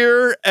round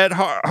here at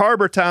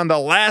Harbour Town the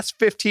last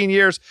 15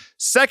 years.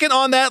 Second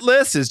on that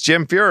list is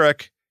Jim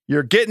Furyk.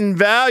 You're getting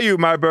value,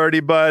 my birdie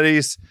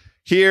buddies,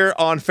 here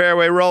on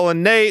Fairway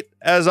Rollin'. Nate,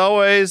 as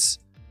always,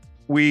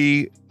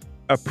 we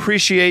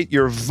appreciate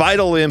your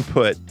vital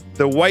input.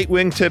 The white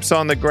wingtips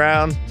on the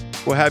ground.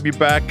 We'll have you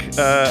back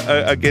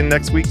again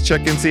next week.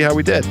 Check in, see how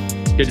we did.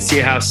 Good to see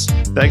you, House.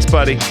 Thanks,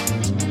 buddy.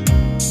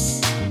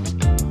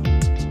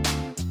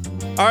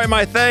 All right,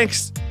 my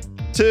thanks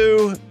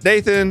to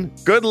Nathan.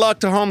 Good luck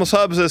to Homeless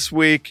Hubs this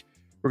week.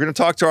 We're going to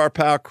talk to our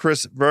pal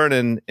Chris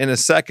Vernon in a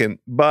second,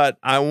 but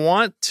I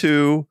want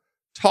to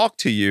talk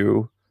to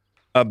you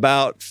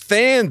about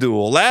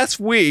FanDuel. Last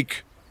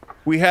week,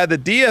 we had the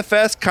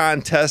DFS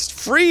contest,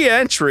 free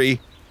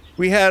entry.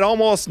 We had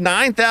almost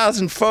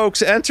 9,000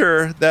 folks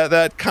enter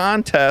that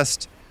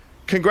contest.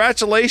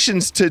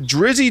 Congratulations to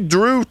Drizzy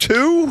Drew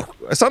 2,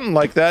 something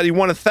like that. He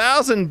won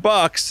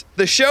 $1,000.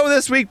 The show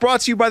this week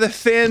brought to you by the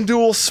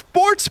FanDuel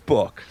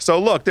Sportsbook. So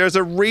look, there's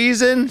a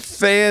reason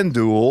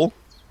FanDuel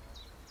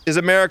is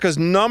America's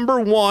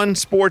 #1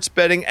 sports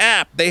betting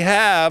app. They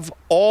have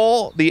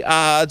all the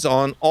odds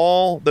on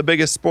all the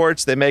biggest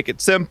sports. They make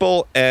it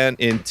simple and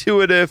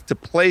intuitive to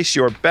place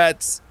your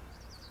bets.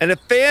 And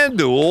at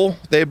FanDuel,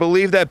 they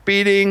believe that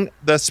beating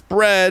the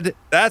spread,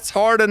 that's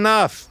hard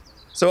enough.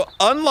 So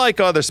unlike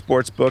other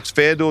sports books,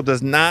 FanDuel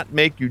does not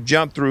make you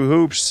jump through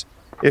hoops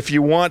if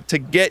you want to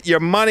get your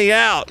money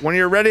out. When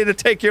you're ready to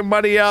take your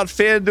money out,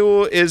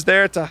 FanDuel is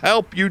there to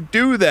help you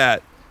do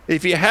that.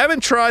 If you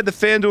haven't tried the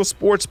FanDuel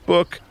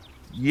Sportsbook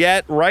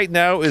yet, right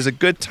now is a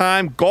good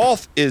time.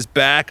 Golf is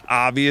back,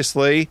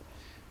 obviously.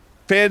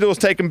 FanDuel's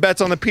taking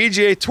bets on the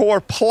PGA Tour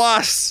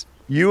plus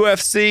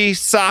UFC,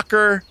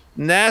 soccer,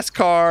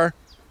 NASCAR,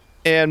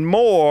 and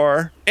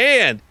more.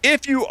 And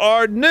if you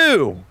are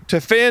new to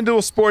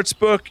FanDuel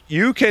Sportsbook,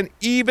 you can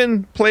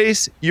even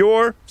place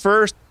your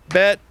first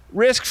bet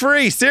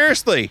risk-free.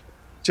 Seriously,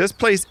 just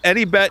place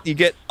any bet. You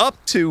get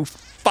up to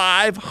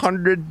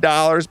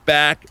 $500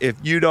 back if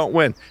you don't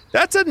win.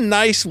 That's a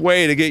nice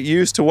way to get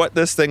used to what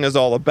this thing is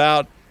all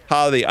about,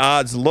 how the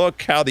odds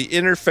look, how the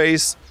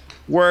interface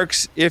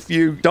works. If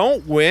you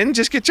don't win,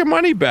 just get your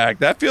money back.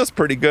 That feels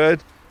pretty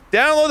good.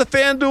 Download the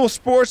FanDuel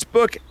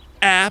Sportsbook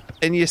app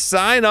and you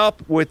sign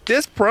up with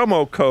this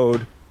promo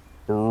code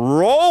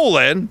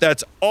ROLLIN.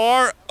 That's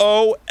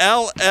ROLLIN.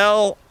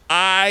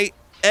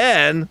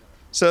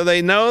 So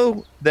they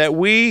know that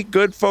we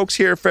good folks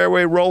here at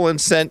Fairway Rollin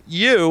sent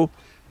you.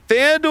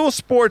 FanDuel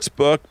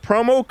Sportsbook,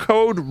 promo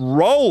code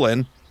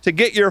ROLLIN to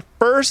get your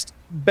first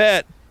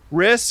bet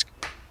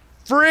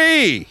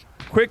risk-free.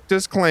 Quick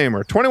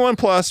disclaimer, 21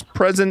 plus,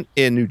 present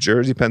in New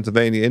Jersey,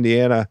 Pennsylvania,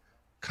 Indiana,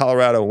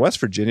 Colorado, and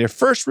West Virginia.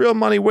 First real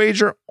money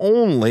wager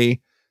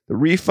only. The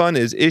refund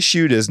is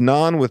issued as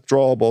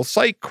non-withdrawable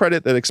site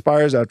credit that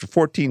expires after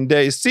 14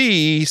 days.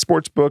 See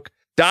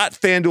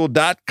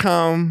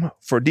sportsbook.fanduel.com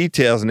for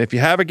details. And if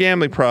you have a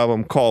gambling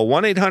problem, call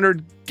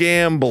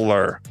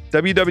 1-800-GAMBLER.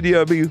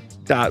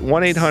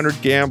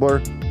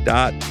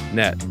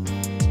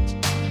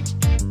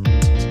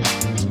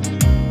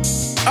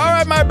 www.1800gambler.net. All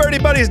right, my birdie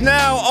buddies,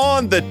 now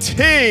on the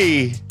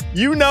tee.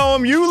 You know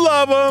him, you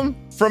love him.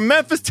 From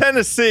Memphis,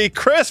 Tennessee,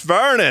 Chris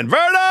Vernon.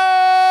 Vernon!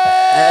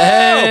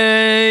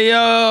 Hey,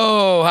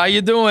 yo. How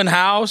you doing,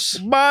 House?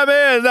 My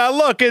man. Now,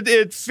 look,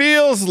 it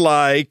feels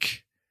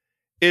like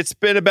it's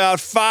been about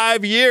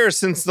 5 years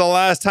since the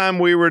last time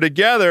we were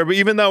together, but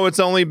even though it's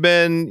only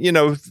been,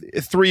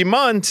 3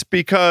 months,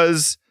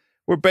 because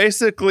we're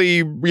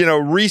basically,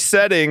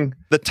 resetting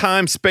the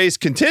time-space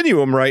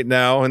continuum right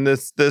now in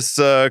this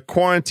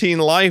quarantine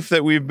life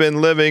that we've been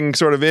living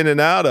sort of in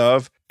and out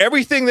of.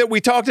 Everything that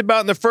we talked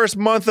about in the first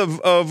month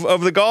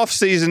of the golf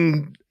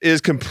season is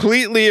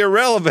completely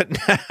irrelevant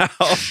now.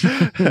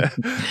 But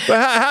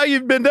how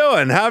you've been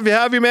doing? How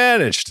have you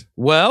managed?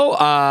 Well,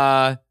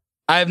 I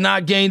have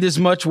not gained as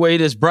much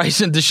weight as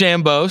Bryson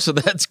DeChambeau, so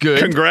that's good.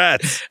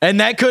 Congrats. And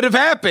that could have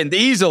happened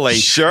easily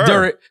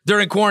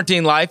during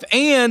quarantine life.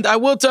 And I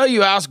will tell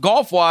you, House,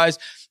 golf-wise,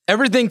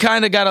 everything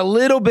kind of got a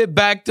little bit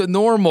back to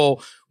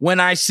normal when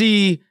I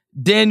see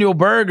Daniel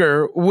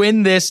Berger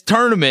win this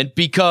tournament,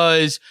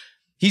 because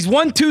he's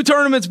won 2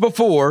 tournaments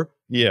before.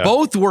 Yeah.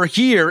 Both were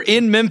here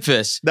in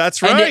Memphis.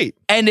 That's right.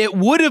 And it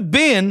would have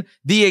been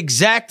the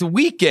exact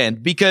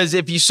weekend, because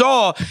if you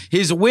saw,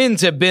 his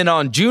wins have been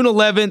on June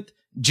 11th,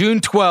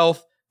 June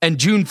 12th, and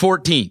June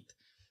 14th.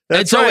 That's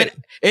and so right.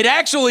 it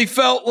actually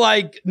felt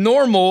like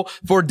normal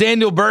for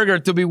Daniel Berger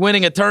to be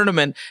winning a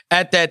tournament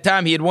at that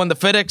time. He had won the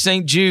FedEx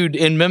St. Jude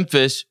in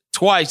Memphis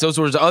twice. Those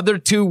were his other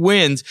 2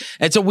 wins.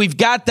 And so we've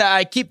got to,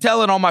 I keep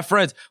telling all my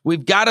friends,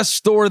 we've got to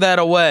store that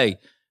away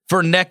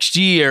for next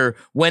year.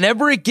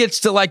 Whenever it gets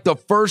to like the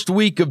first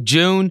week of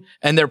June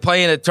and they're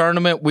playing a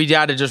tournament, we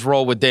got to just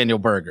roll with Daniel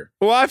Berger.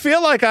 Well, I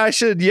feel like I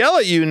should yell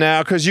at you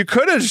now, because you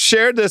could have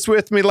shared this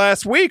with me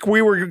last week.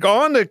 We were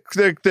on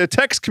the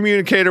text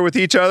communicator with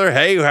each other.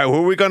 Hey, who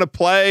are we going to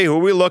play? Who are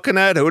we looking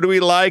at? Who do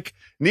we like?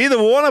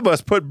 Neither one of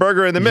us put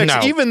Berger in the mix,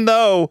 even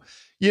though,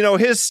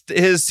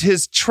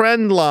 his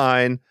trend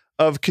line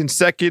of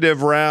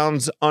consecutive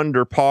rounds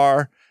under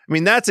par. I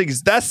mean, that's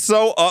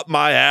so up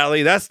my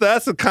alley. That's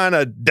the kind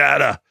of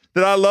data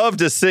that I love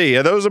to see.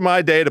 And those are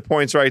my data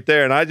points right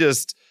there. And I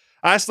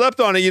slept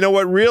on it. You know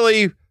what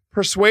really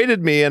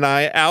persuaded me, and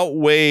I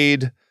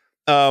outweighed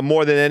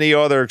more than any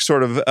other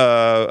sort of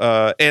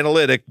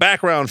analytic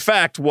background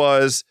fact,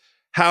 was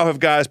how have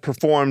guys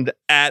performed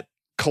at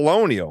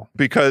Colonial,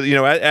 because,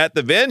 at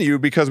the venue,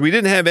 because we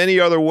didn't have any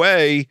other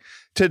way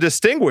to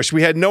distinguish.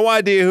 We had no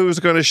idea who was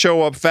going to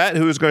show up fat,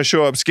 who was going to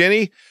show up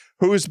skinny,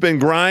 who's been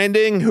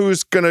grinding,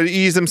 who's going to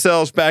ease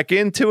themselves back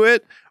into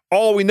it.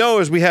 All we know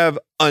is we have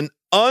an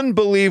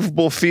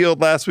unbelievable field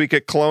last week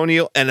at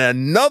Colonial and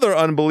another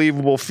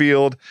unbelievable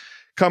field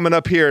coming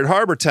up here at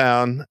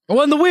Harbortown.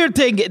 Well, and the weird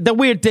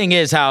thing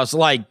is, House,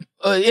 like,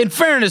 in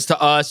fairness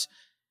to us,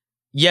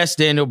 yes,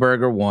 Daniel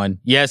Berger won.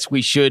 Yes,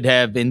 we should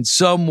have in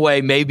some way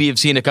maybe have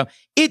seen it come.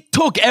 It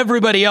took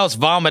everybody else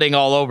vomiting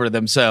all over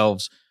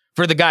themselves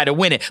for the guy to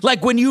win it.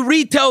 Like when you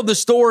retell the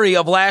story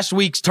of last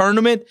week's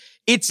tournament,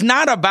 it's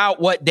not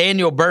about what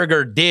Daniel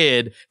Berger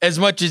did as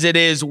much as it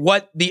is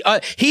what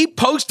he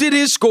posted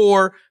his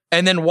score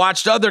and then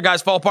watched other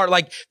guys fall apart.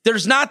 Like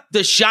there's not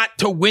the shot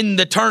to win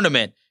the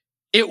tournament.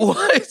 It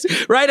was,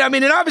 right? I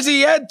mean, and obviously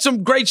he had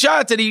some great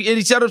shots and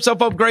he set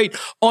himself up great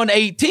on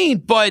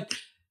 18, but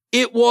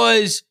it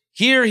was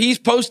here he's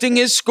posting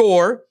his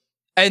score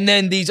and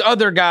then these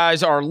other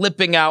guys are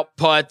lipping out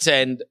putts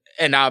and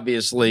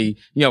obviously,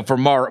 for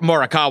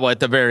Morikawa at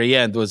the very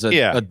end was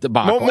a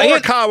debacle.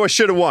 Morikawa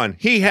should have won.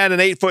 He had an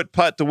 8-foot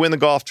putt to win the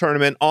golf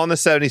tournament on the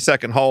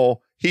 72nd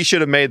hole. He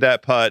should have made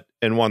that putt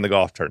and won the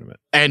golf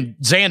tournament. And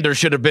Xander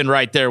should have been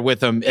right there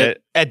with him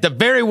at the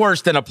very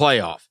worst in a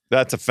playoff.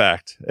 That's a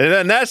fact.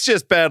 And that's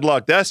just bad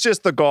luck. That's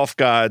just the golf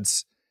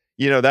gods.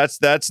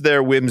 That's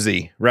their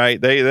whimsy,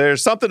 right?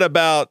 There's something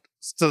about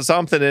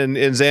something in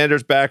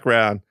Xander's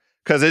background.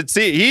 Because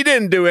he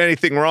didn't do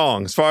anything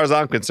wrong, as far as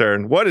I'm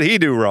concerned. What did he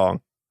do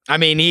wrong? I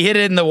mean, he hit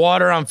it in the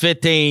water on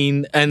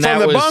 15, and from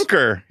the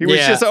bunker. He was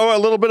just a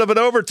little bit of an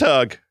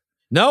overtug.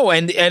 No,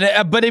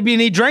 but I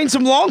mean, he drained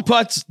some long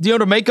putts,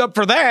 to make up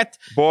for that.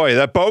 Boy,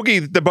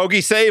 the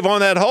bogey save on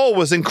that hole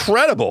was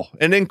incredible.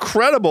 An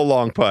incredible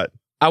long putt.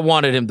 I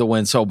wanted him to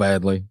win so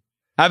badly.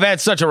 I've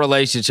had such a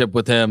relationship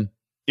with him.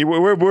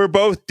 We're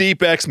both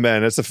deep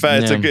X-Men. It's a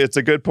fact. It's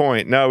a good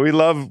point. No, we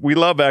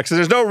love X.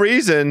 There's no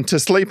reason to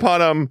sleep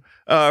on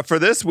him for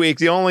this week.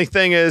 The only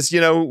thing is,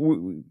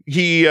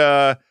 he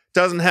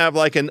doesn't have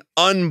like an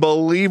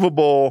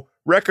unbelievable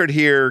record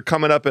here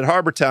coming up at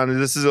Harbour Town.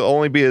 This is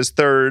only be his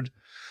third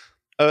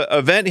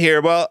event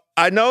here. Well,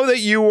 I know that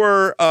you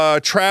were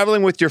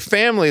traveling with your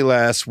family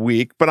last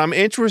week, but I'm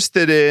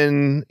interested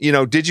in,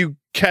 did you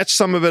catch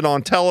some of it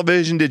on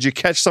television? Did you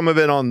catch some of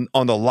it on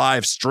the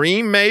live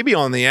stream, maybe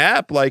on the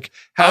app? Like,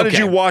 how did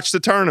you watch the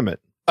tournament?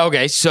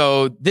 Okay,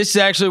 so this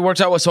actually works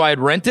out. So I had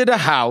rented a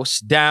house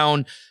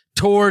down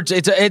towards,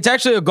 it's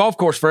actually a golf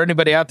course for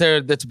anybody out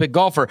there that's a big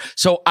golfer.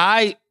 So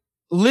I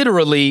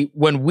literally,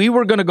 when we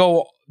were going to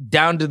go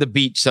down to the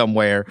beach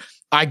somewhere,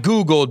 I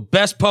Googled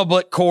best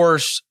public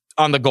course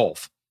on the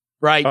Gulf,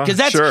 right? Because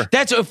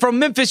that's from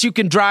Memphis, you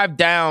can drive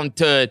down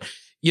to,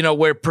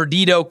 where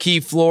Perdido Key,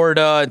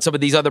 Florida, and some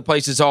of these other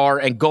places are,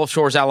 and Gulf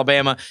Shores,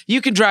 Alabama.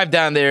 You can drive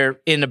down there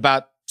in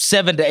about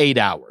 7 to 8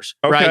 hours,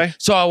 right?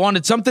 So I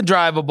wanted something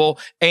drivable,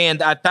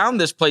 and I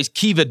found this place,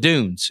 Kiva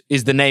Dunes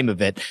is the name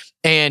of it.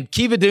 And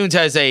Kiva Dunes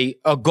has a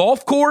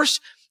golf course,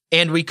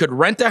 and we could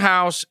rent a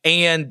house,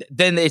 and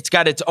then it's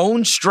got its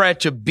own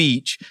stretch of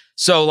beach.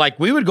 So, like,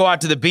 we would go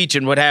out to the beach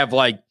and would have,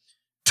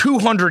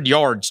 200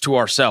 yards to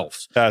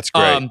ourselves. That's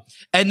great.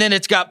 And then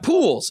it's got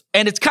pools,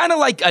 and it's kind of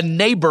like a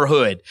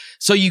neighborhood.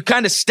 So you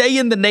kind of stay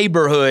in the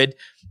neighborhood,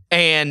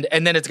 and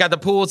then it's got the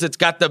pools. It's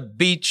got the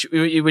beach,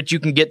 which you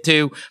can get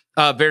to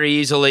very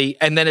easily.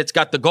 And then it's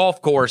got the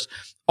golf course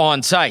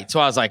on site. So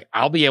I was like,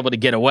 I'll be able to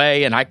get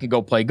away and I can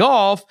go play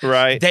golf.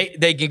 Right.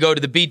 They can go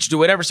to the beach, do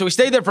whatever. So we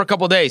stayed there for a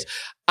couple of days.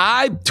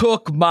 I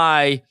took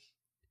my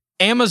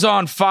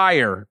Amazon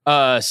Fire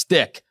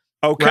stick.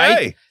 Okay.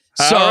 Right?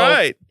 So all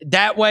right.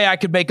 That way I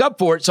could make up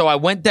for it. So I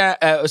went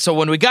that. So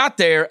when we got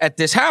there at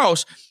this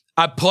house,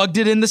 I plugged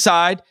it in the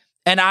side,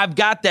 and I've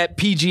got that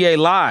PGA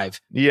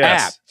Live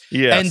app.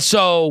 Yes. And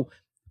so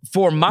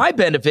for my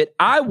benefit,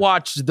 I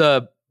watched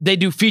they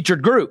do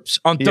featured groups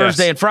on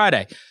Thursday and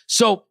Friday.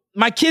 So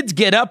my kids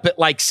get up at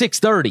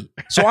 6:30.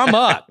 So I'm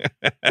up,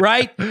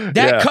 right?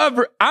 That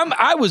cover,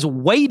 I was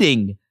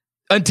waiting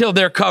until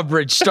their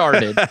coverage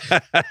started.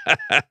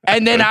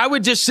 And then I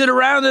would just sit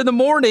around in the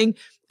morning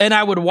and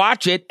I would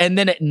watch it. And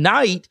then at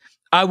night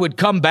I would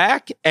come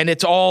back and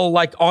it's all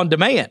on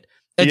demand.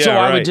 And so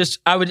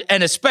I would,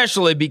 and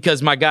especially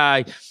because my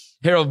guy,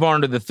 Harold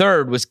Varner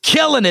III, was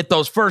killing it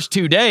those first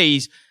 2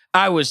 days,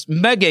 I was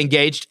mega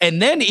engaged.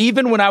 And then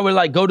even when I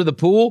would go to the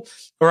pool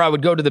or I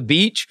would go to the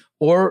beach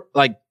or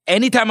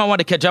anytime I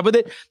wanted to catch up with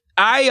it,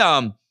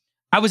 I've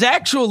got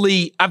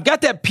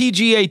that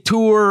PGA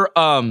Tour,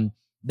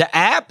 the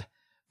app,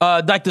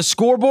 the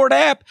scoreboard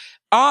app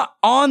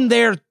on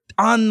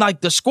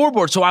the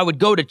scoreboard. So I would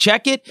go to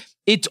check it.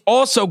 It's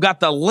also got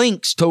the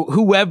links to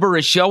whoever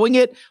is showing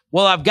it.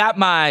 Well, I've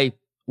got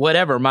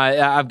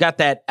I've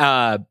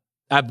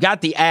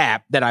got the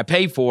app that I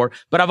pay for,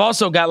 but I've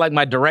also got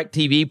my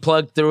DirecTV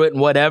plugged through it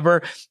and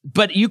whatever.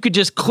 But you could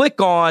just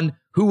click on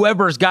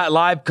whoever's got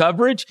live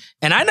coverage.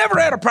 And I never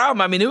had a problem.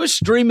 I mean, it was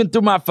streaming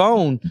through my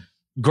phone.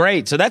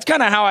 Great. So that's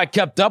kind of how I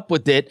kept up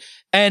with it.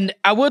 And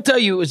I will tell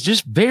you, it was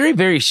just very,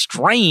 very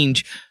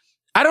strange.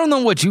 I don't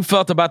know what you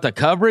felt about the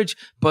coverage,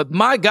 but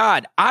my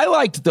God, I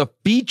liked the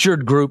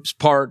featured groups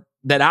part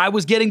that I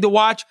was getting to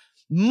watch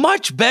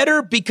much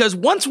better because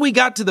once we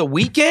got to the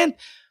weekend,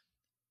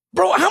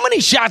 bro, how many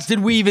shots did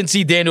we even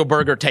see Daniel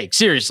Berger take?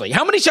 Seriously,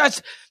 how many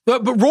shots?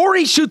 But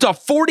Rory shoots a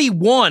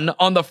 41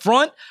 on the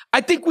front.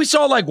 I think we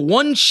saw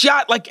one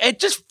shot.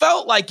 It just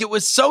felt like it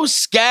was so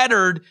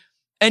scattered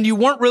and you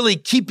weren't really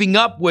keeping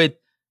up with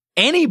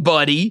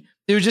anybody.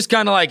 It was just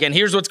kind of and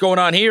here's what's going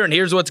on here and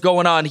here's what's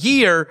going on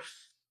here.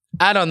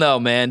 I don't know,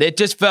 man. It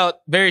just felt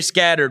very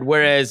scattered.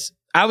 Whereas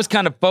I was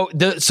kind of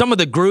some of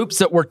the groups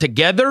that were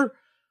together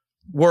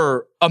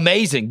were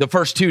amazing the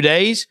first 2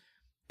 days.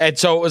 And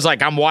so it was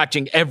like I'm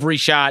watching every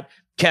shot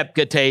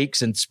Koepka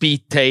takes and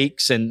Spieth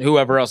takes and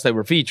whoever else they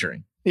were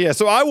featuring. Yeah,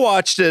 so I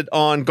watched it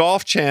on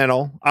Golf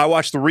Channel. I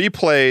watched the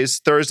replays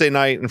Thursday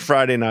night and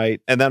Friday night,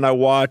 and then I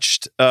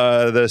watched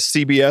the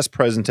CBS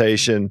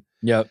presentation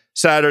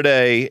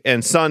Saturday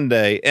and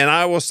Sunday. And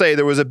I will say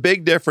there was a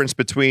big difference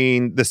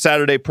between the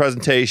Saturday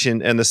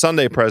presentation and the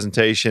Sunday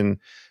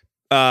presentation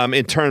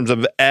in terms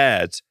of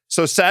ads.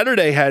 So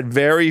Saturday had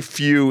very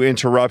few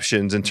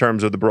interruptions in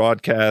terms of the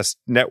broadcast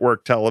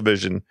network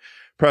television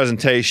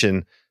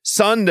presentation.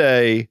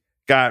 Sunday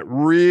got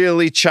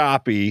really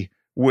choppy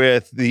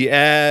with the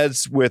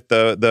ads, with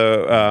the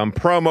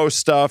promo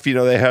stuff. You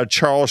know, they had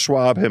Charles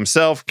Schwab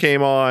himself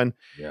came on.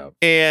 Yep.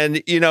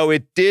 And, you know,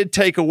 it did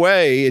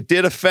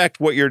affect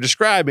what you're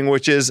describing,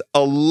 which is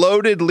a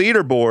loaded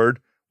leaderboard.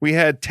 We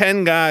had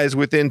 10 guys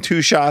within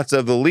 2 shots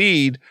of the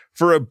lead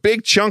for a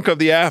big chunk of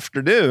the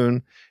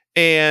afternoon.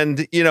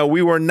 And, you know,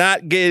 we were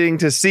not getting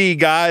to see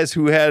guys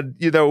who had,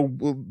 you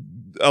know,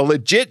 a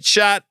legit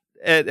shot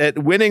at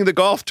winning the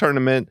golf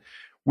tournament.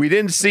 We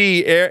didn't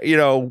see, you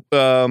know,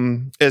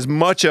 as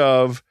much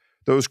of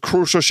those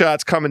crucial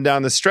shots coming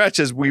down the stretch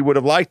as we would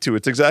have liked to.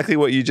 It's exactly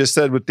what you just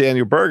said with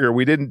Daniel Berger.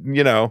 We didn't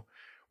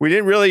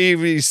really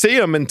even see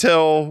him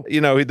until,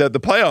 you know, the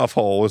playoff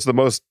hole was the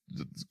most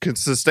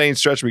sustained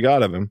stretch we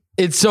got of him.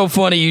 It's so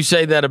funny you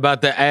say that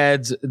about the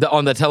ads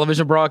on the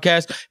television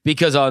broadcast,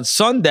 because on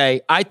Sunday,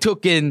 I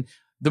took in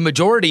the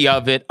majority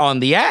of it on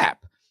the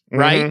app,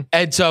 right? Mm-hmm.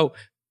 And so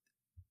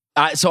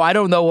I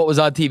don't know what was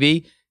on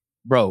TV.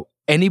 Bro,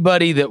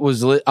 anybody that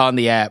was on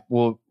the app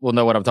will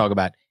know what I'm talking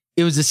about.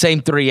 It was the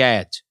same 3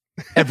 ads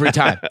every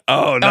time.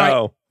 Oh, no.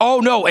 Right. Oh,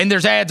 no. And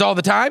there's ads all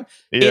the time.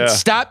 Yeah. It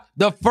stopped.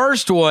 The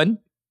first one,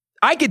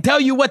 I could tell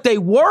you what they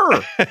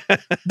were.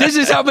 This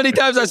is how many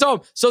times I saw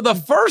them. So the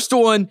first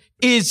one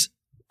is,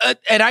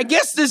 and I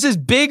guess this is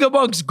big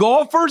amongst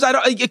golfers.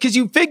 Because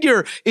you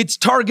figure it's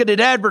targeted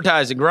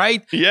advertising,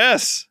 right?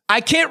 Yes. I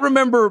can't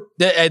remember.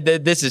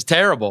 This is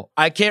terrible.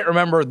 I can't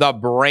remember the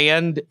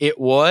brand it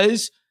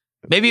was.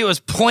 Maybe it was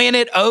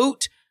Planet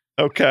Oat.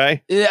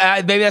 Okay.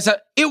 Maybe that's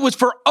it was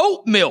for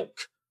oat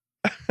milk.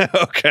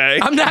 Okay.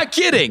 I'm not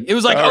kidding. It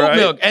was like oat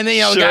milk. And then,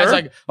 you know, the guy's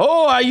like,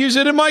 oh, I use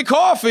it in my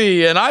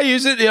coffee and I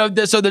use it. You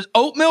know, so there's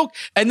oat milk.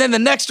 And then the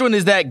next one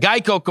is that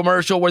Geico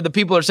commercial where the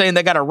people are saying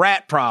they got a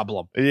rat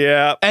problem.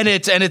 Yeah. And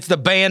it's the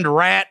band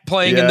Rat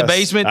playing in the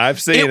basement. I've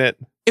seen it.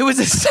 It was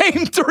the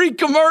same 3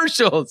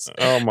 commercials.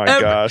 Oh my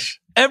gosh.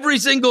 Every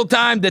single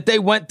time that they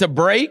went to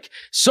break,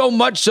 so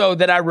much so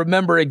that I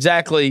remember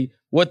exactly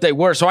what they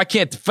were. So I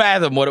can't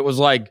fathom what it was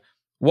like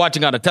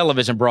watching on a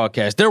television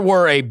broadcast. There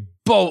were a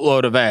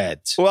boatload of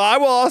ads. Well, I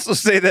will also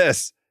say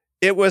this.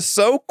 It was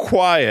so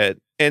quiet,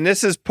 and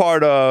this is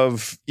part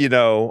of, you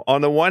know,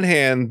 on the one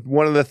hand,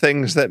 one of the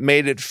things that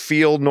made it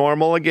feel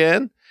normal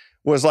again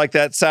was like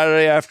that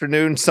Saturday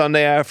afternoon,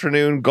 Sunday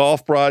afternoon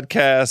golf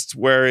broadcast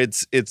where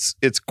it's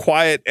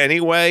quiet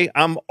anyway.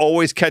 I'm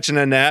always catching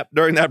a nap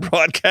during that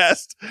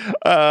broadcast.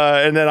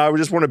 And then I would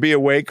just want to be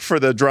awake for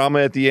the drama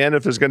at the end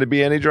if there's going to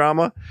be any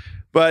drama.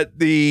 But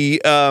the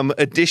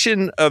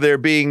addition of there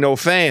being no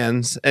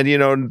fans and, you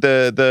know,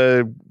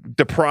 the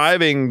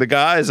depriving the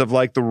guys of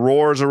like the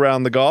roars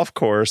around the golf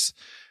course,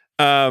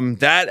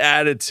 that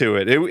added to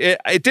it.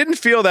 It didn't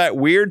feel that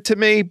weird to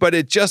me, but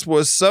it just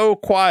was so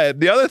quiet.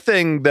 The other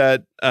thing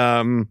that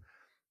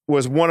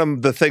was one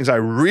of the things I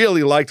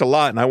really liked a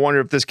lot, and I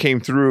wonder if this came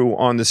through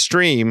on the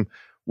stream,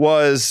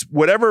 was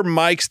whatever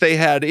mics they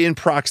had in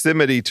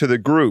proximity to the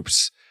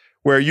groups,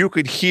 where you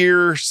could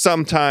hear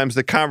sometimes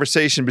the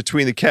conversation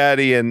between the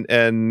caddy and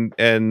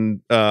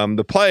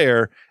the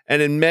player,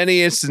 and in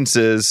many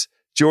instances,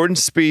 Jordan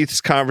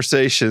Spieth's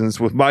conversations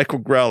with Michael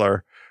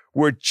Greller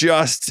were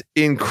just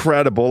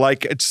incredible.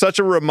 Like, it's such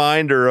a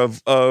reminder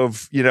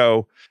of you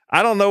know,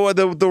 I don't know what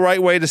the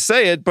right way to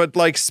say it, but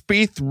like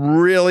Spieth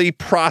really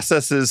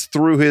processes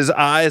through his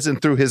eyes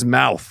and through his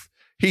mouth.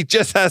 He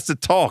just has to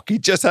talk. He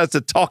just has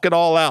to talk it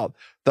all out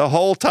the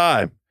whole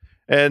time.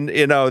 And,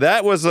 you know,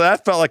 that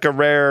felt like a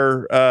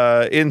rare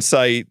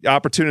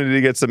opportunity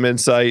to get some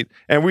insight.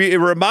 And it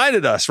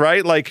reminded us,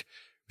 right? Like,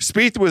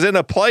 Spieth was in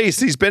a place,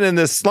 he's been in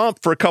this slump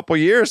for a couple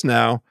years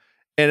now.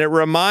 And it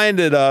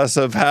reminded us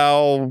of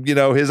how, you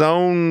know, his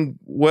own,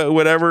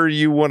 whatever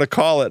you want to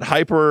call it,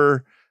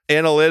 hyper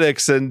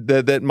analytics, and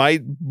that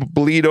might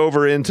bleed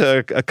over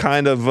into a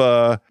kind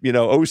of, you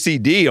know,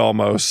 OCD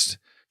almost.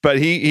 But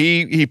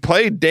he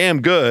played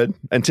damn good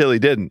until he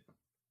didn't.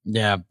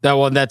 Yeah,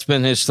 that's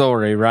been his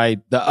story, right?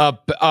 The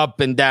up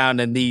and down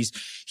and these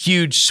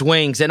huge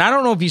swings. And I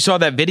don't know if you saw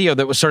that video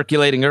that was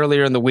circulating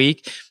earlier in the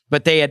week,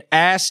 but they had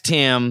asked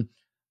him,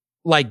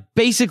 like,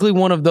 basically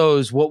one of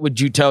those, what would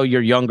you tell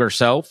your younger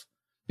self?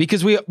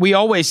 Because we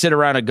always sit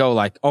around and go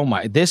like, oh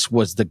my, this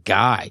was the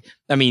guy.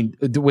 I mean,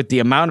 with the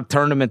amount of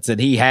tournaments that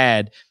he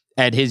had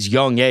at his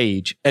young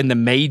age and the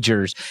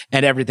majors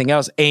and everything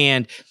else.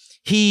 And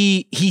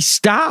he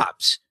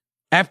stops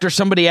after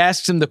somebody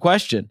asks him the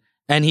question.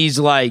 And he's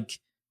like,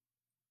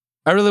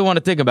 I really want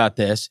to think about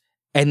this.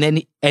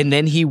 And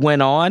then he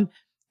went on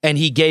and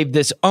he gave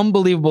this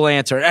unbelievable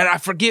answer. And I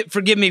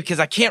forgive me because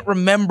I can't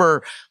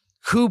remember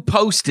who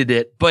posted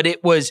it, but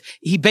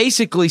he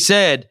basically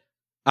said,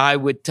 I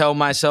would tell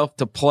myself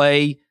to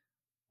play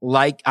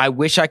like, I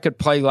wish I could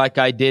play like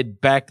I did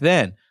back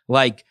then.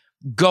 Like,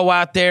 go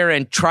out there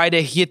and try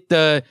to hit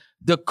the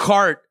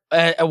cart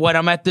when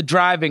I'm at the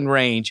driving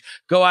range.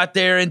 Go out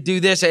there and do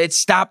this. And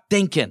stop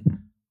thinking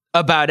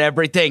about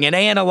everything and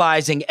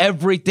analyzing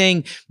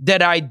everything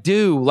that I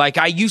do. Like,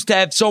 I used to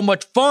have so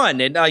much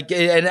fun and I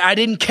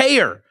didn't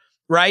care,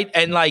 right?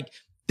 And like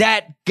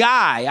that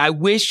guy, I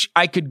wish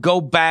I could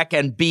go back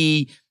and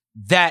be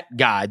that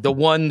guy, the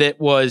one that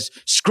was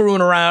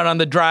screwing around on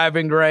the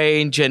driving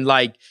range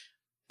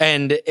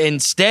and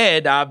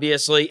instead,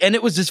 obviously, and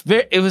it was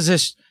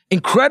this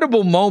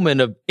incredible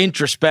moment of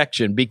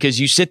introspection because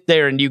you sit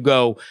there and you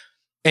go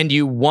and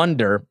you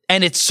wonder.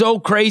 And it's so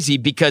crazy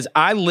because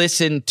I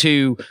listened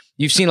to,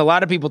 you've seen a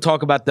lot of people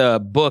talk about the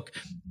book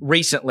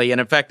recently.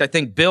 And in fact, I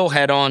think Bill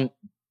had on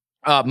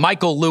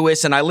Michael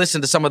Lewis, and I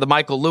listened to some of the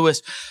Michael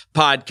Lewis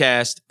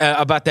podcast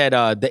about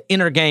that, the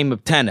inner game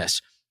of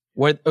tennis,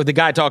 where the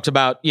guy talks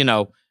about,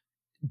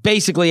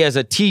 basically as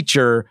a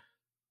teacher,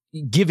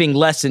 giving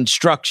less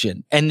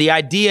instruction and the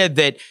idea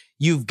that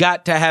you've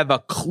got to have a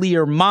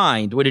clear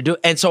mind when to do.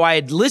 And so I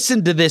had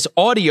listened to this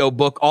audio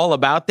book all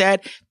about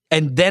that.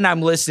 And then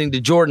I'm listening to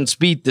Jordan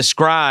Spieth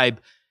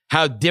describe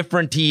how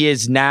different he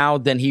is now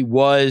than he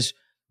was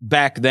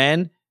back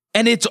then.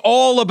 And it's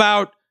all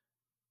about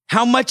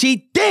how much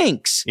he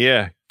thinks.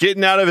 Yeah.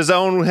 Getting out of his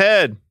own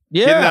head.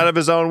 Yeah. Getting out of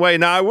his own way.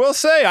 Now, I will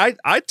say,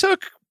 I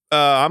took,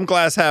 I'm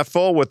glass half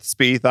full with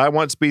Spieth. I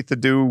want Spieth to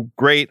do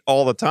great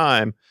all the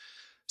time.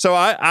 So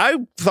I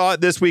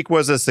thought this week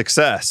was a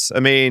success.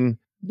 I mean,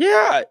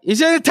 yeah, he's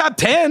in the top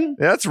 10.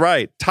 That's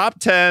right. Top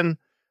 10,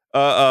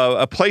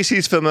 a place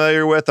he's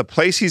familiar with, a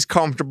place he's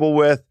comfortable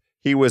with.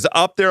 He was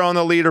up there on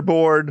the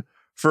leaderboard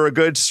for a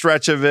good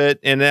stretch of it.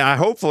 And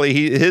hopefully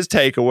his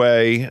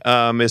takeaway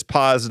is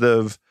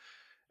positive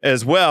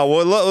as well.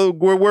 Well,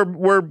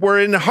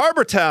 we're in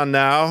Harbortown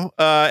now.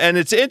 And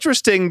it's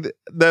interesting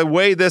the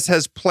way this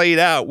has played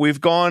out. We've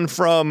gone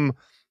from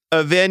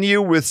a venue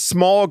with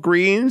small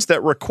greens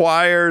that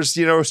requires,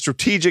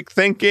 strategic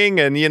thinking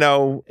and,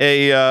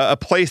 a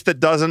place that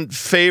doesn't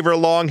favor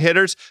long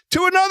hitters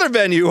to another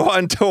venue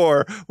on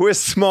tour with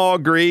small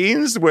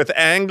greens, with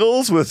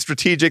angles, with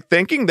strategic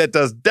thinking that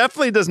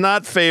definitely does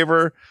not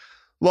favor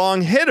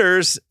long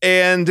hitters.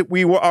 And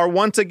we are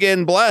once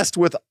again blessed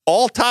with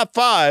all top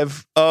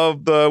 5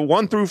 of the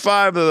 1 through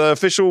 5 of the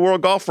official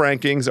World Golf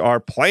Rankings are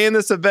playing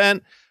this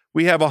event.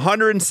 We have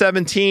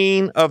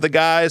 117 of the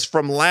guys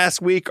from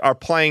last week are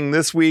playing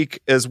this week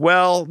as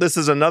well. This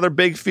is another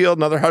big field,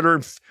 another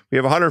 100. We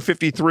have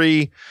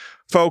 153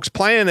 folks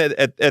playing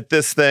at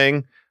this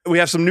thing. We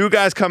have some new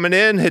guys coming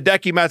in.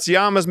 Hideki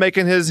Matsuyama's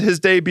making his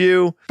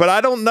debut, but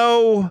I don't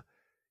know,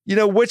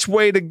 which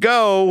way to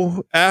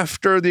go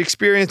after the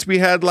experience we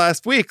had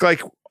last week.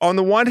 Like, on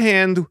the one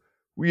hand,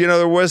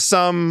 there was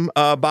some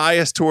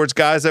bias towards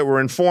guys that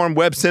were informed.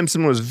 Webb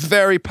Simpson was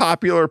very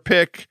popular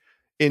pick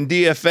in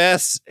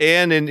DFS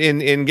and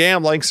in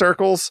gambling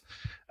circles.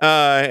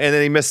 And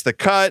then he missed the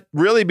cut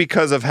really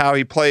because of how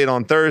he played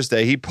on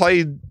Thursday. He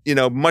played,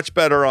 much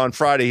better on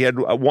Friday. He had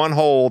one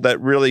hole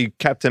that really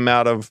kept him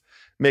out of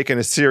making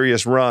a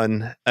serious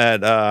run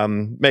at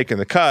making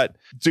the cut.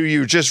 Do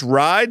you just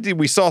ride?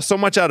 We saw so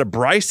much out of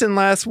Bryson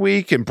last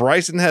week, and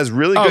Bryson has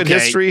really good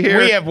history here.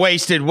 We have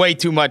wasted way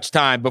too much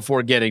time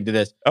before getting to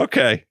this.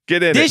 Okay,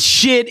 get in. This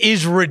shit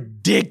is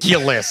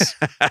ridiculous.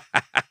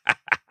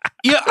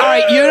 Yeah, all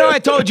right. I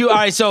told you. All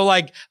right, so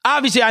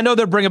obviously, I know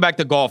they're bringing back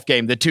the golf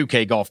game, the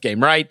 2K golf game,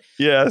 right?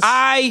 Yes.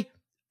 I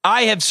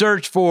have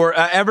searched for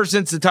ever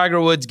since the Tiger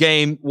Woods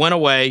game went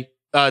away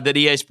that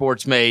EA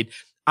Sports made.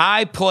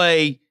 I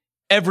play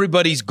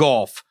everybody's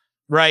golf,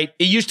 right?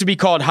 It used to be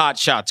called Hot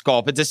Shots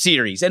Golf. It's a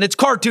series, and it's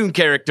cartoon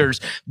characters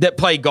that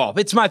play golf.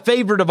 It's my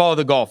favorite of all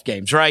the golf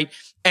games, right?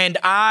 And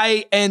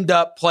I end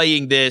up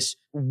playing this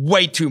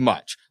way too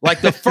much.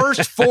 Like the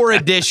first 4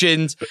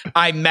 editions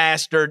I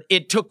mastered.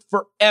 It took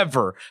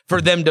forever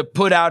for them to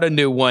put out a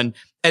new one.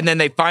 And then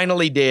they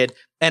finally did.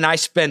 And I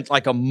spent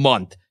like a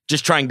month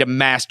just trying to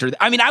master.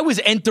 I mean, I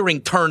was entering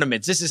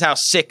tournaments. This is how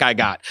sick I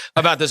got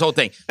about this whole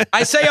thing.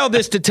 I say all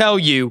this to tell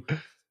you,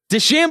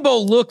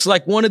 DeChambeau looks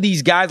like one of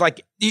these guys.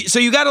 So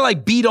you got to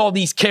beat all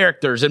these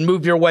characters and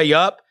move your way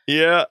up.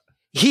 Yeah.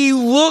 He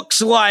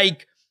looks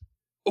like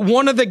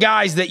one of the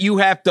guys that you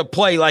have to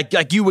play, like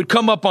you would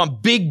come up on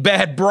Big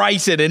Bad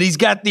Bryson, and he's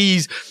got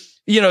these,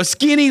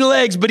 skinny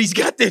legs, but he's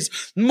got this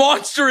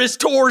monstrous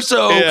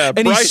torso,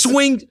 and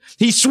Bryson,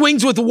 he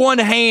swings with one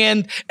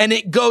hand, and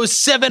it goes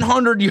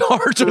 700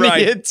 yards when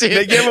he hits it.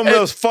 They give him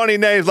those funny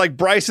names like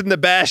Bryson the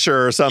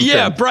Basher or something.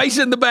 Yeah,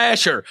 Bryson the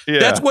Basher. Yeah.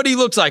 That's what he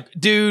looks like.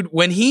 Dude,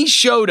 when he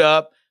showed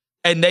up,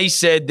 and they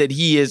said that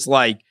he is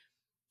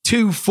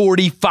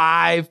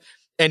 245,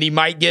 and he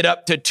might get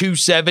up to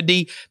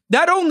 270.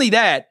 Not only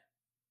that,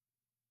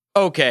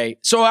 okay,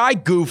 so I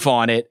goof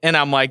on it, and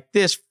I'm like,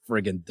 this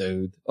friggin'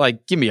 dude.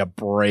 Like, give me a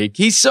break.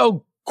 He's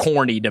so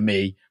corny to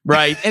me,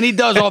 right? And he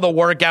does all the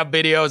workout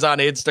videos on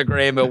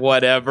Instagram and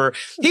whatever.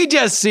 He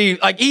just seems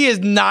like he is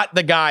not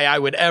the guy I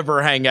would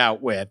ever hang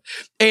out with.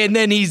 And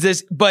then he's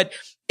this, but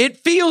it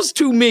feels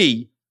to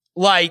me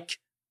like,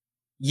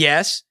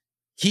 yes,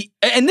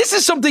 and this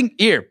is something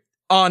here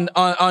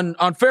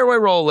on Fairway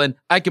Rolling,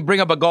 I can bring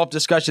up a golf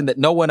discussion that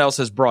no one else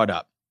has brought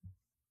up.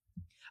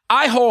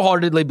 I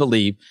wholeheartedly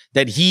believe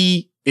that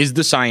he is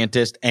the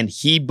scientist and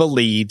he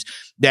believes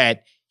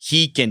that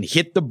he can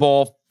hit the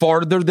ball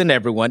farther than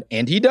everyone,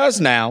 and he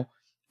does now,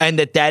 and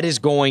that is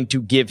going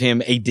to give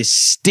him a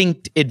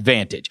distinct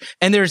advantage.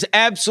 And there's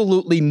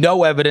absolutely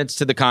no evidence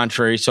to the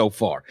contrary so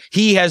far.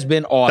 He has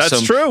been awesome.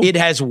 That's true. It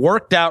has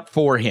worked out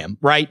for him,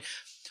 right?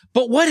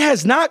 But what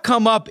has not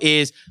come up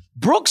is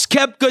Brooks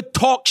Koepka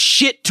talked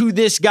shit to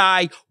this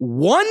guy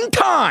one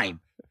time.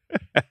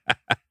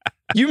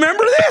 You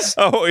remember this?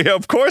 Oh, yeah,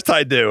 of course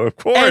I do. Of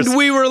course. And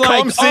we were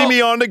like, come see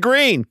me on the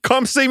green.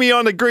 Come see me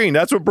on the green.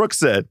 That's what Brooks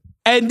said.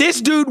 And this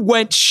dude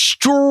went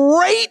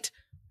straight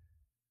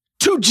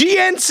to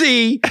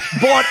GNC,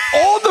 bought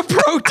all the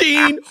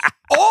protein,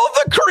 all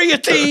the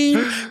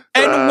creatine,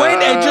 and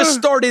went and just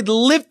started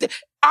lifting.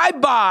 I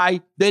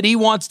buy that he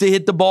wants to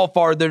hit the ball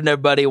farther than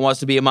everybody and wants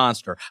to be a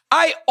monster.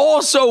 I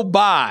also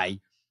buy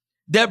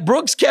that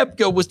Brooks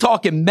Koepka was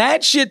talking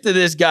mad shit to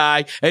this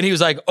guy, and he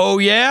was like, oh,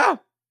 yeah?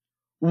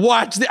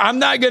 Watch, I'm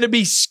not going to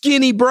be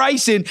skinny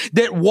Bryson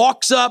that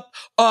walks up,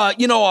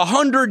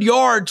 100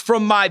 yards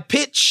from my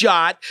pitch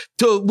shot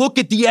to look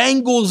at the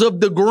angles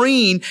of the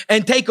green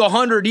and take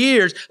 100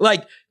 years.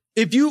 Like,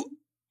 all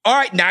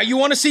right, now you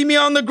want to see me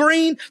on the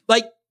green?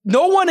 Like,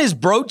 no one has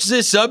broached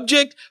this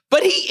subject,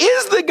 but he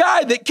is the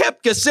guy that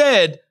Koepka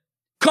said,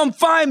 come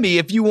find me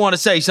if you want to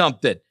say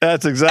something.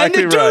 That's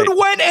exactly right. And the dude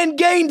went and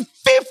gained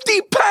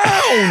 50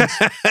 pounds.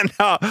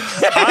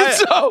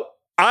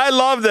 I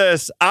love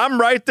this. I'm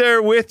right there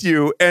with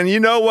you. And you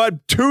know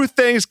what? Two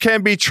things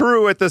can be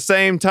true at the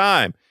same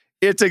time.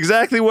 It's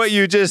exactly what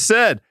you just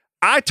said.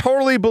 I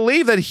totally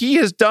believe that he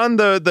has done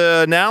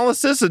the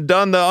analysis and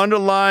done the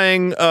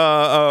underlying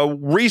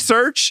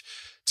research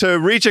to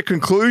reach a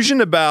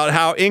conclusion about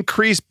how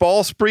increased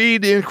ball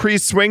speed,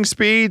 increased swing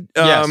speed,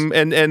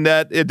 and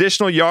that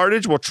additional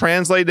yardage will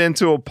translate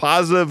into a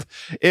positive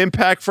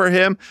impact for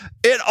him.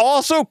 It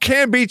also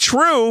can be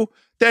true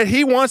that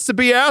he wants to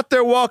be out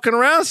there walking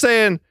around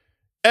saying,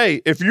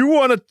 hey, if you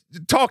want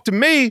to talk to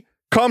me,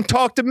 come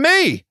talk to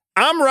me.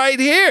 I'm right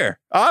here.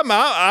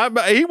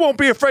 He won't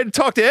be afraid to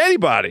talk to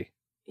anybody.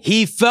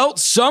 He felt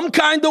some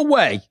kind of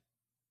way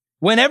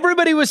when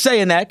everybody was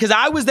saying that, because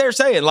I was there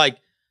saying, like,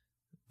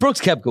 Brooks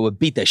Koepka would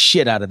beat the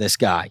shit out of this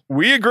guy.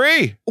 We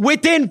agree.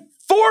 Within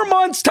 4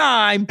 months'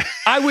 time,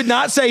 I would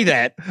not say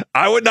that.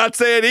 I would not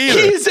say it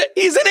either.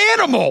 He's an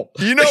animal.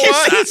 You know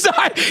what?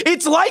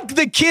 It's like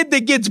the kid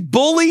that gets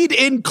bullied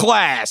in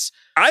class.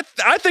 I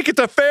think it's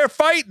a fair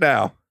fight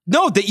now.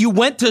 No, that you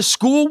went to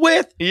school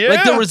with. Yeah.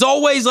 Like, there was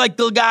always like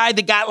the guy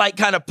that got like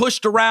kind of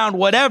pushed around,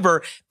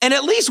 whatever. And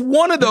at least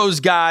one of those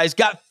guys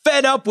got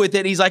fed up with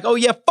it. He's like, oh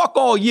yeah, fuck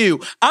all you.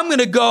 I'm going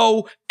to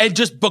go and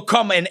just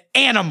become an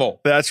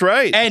animal. That's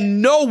right.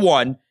 And no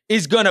one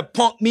is going to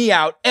punk me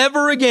out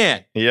ever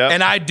again. Yeah.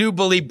 And I do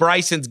believe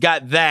Bryson's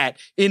got that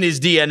in his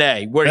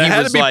DNA where that he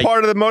had was to be like,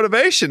 part of the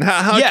motivation.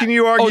 How can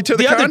you argue to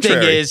the contrary? The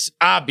other thing is,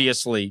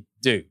 obviously,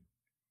 dude,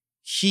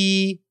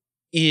 he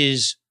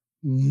is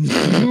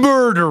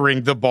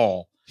murdering the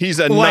ball. He's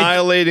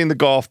annihilating the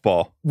golf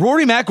ball.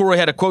 Rory McIlroy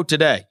had a quote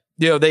today.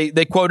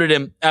 They quoted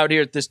him out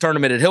here at this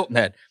tournament at Hilton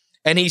Head.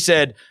 And he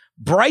said,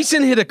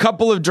 Bryson hit a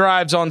couple of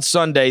drives on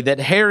Sunday that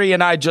Harry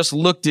and I just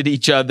looked at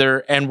each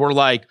other and were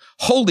like,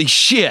 holy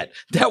shit,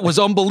 that was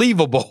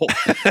unbelievable.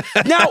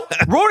 Now,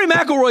 Rory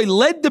McIlroy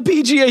led the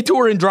PGA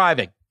Tour in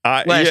driving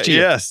last year.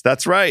 Yes,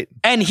 that's right.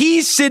 And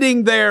he's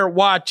sitting there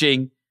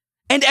watching,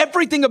 and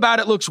everything about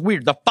it looks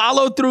weird. The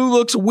follow-through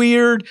looks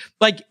weird.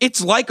 Like,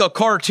 it's like a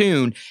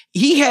cartoon.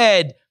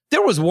 There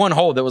was one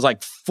hole that was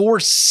like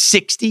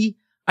 460,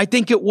 I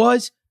think it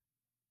was.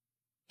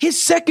 His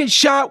second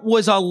shot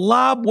was a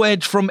lob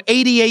wedge from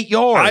 88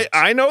 yards.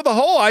 I know the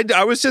hole.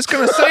 I was just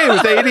going to say it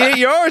was 88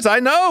 yards.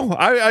 I know.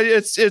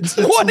 It's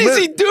what is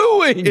he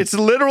doing? It's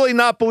literally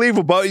not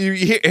believable.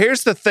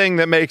 Here's the thing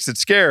that makes it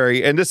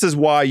scary, and this is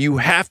why you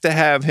have to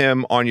have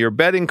him on your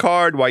betting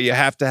card, why you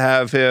have to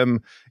have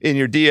him in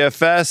your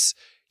DFS.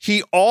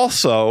 He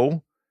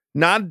also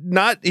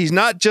he's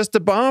not just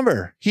a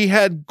bomber. He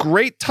had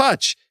great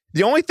touch.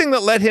 The only thing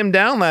that let him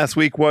down last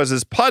week was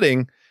his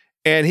putting.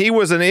 And he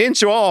was an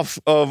inch off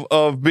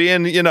of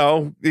being, he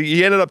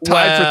ended up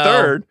tied for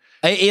third.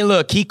 Hey,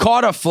 look, he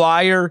caught a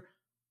flyer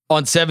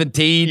on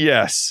 17.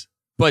 Yes.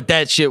 But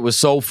that shit was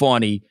so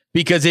funny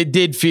because it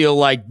did feel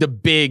like the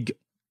big,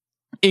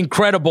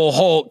 incredible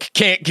Hulk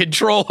can't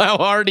control how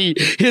hard he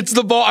hits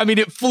the ball. I mean,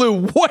 it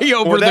flew way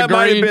over the green. That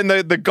might have been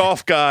the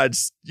golf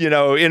gods,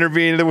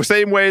 intervening the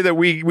same way that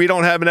we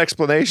don't have an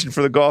explanation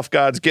for the golf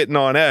gods getting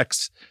on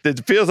X.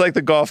 It feels like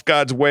the golf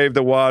gods waved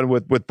the wand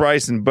with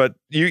Bryson, but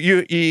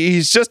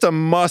he's just a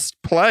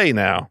must play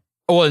now.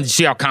 Well, and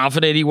see how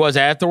confident he was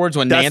afterwards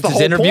when That's Nance the is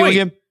whole interviewing point.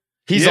 him.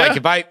 He's Yeah.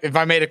 like, if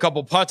I made a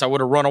couple putts, I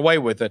would have run away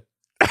with it.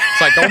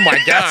 It's like, oh my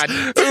God,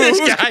 this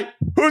guy.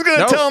 Who's going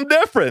to tell him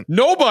different?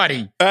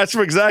 Nobody. That's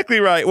exactly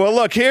right. Well,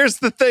 look, here's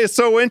the thing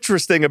so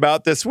interesting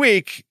about this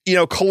week. You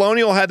know,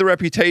 Colonial had the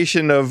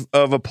reputation of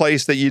a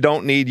place that you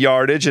don't need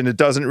yardage and it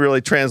doesn't really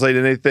translate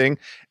anything.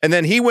 And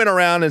then he went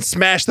around and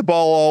smashed the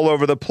ball all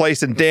over the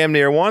place and damn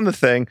near won the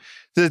thing.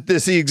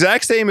 The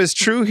exact same is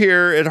true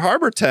here at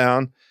Harbor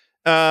Town.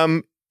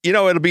 You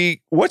know, it'll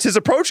be, what's his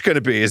approach going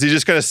to be? Is he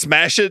just going to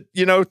smash it,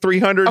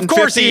 350? Of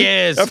course he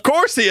is. Of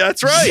course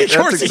that's right. Of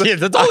course he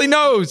is. That's all he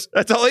knows.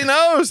 That's all he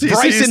knows.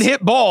 Bryson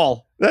hit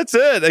ball. That's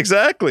it.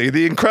 Exactly.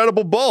 The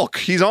incredible bulk.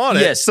 He's on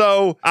it. Yes.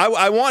 So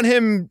I want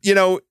him,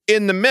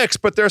 in the mix,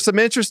 but there's some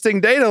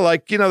interesting data.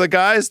 Like, the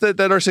guys that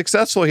are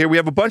successful here, we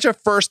have a bunch of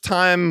first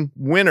time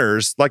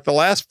winners, like the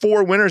last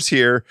 4 winners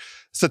here,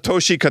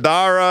 Satoshi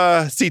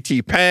Kadara,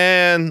 CT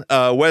Pan,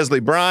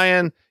 Wesley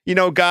Bryan,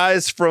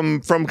 guys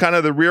from kind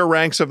of the rear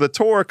ranks of the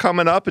tour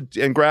coming up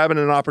and grabbing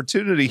an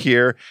opportunity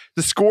here.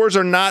 The scores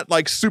are not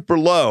like super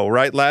low,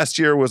 right? Last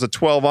year was a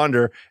 12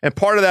 under, and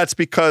part of that's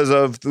because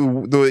of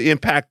the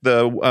impact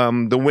the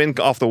wind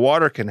off the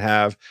water can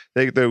have.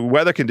 The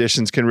weather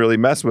conditions can really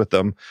mess with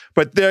them.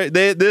 But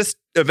this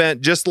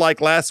event, just like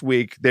last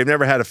week, they've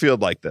never had a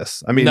field like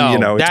this. I mean,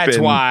 that's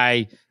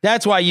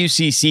why you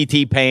see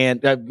CT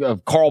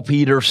Pan, Carl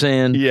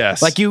Peterson.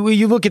 Yes. Like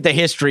you look at the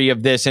history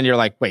of this and you're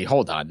like, wait,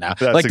 hold on now.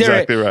 That's like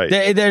exactly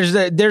right.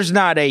 There's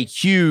not a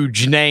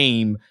huge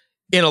name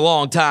in a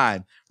long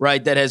time,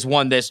 right, that has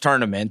won this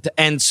tournament.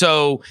 And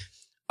so,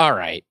 all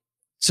right.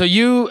 So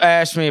you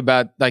asked me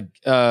about like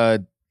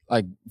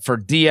for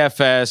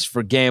DFS,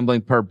 for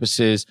gambling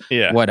purposes,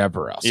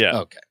 whatever else.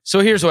 Yeah. Okay.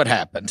 So here's what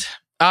happened.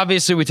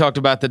 Obviously, we talked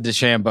about the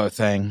DeChambeau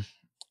thing.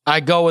 I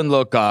go and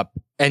look up,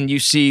 and you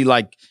see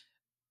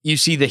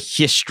the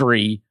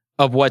history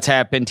of what's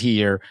happened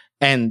here.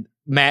 And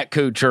Matt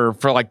Kuchar,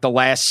 for like the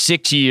last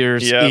 6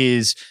 years,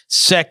 is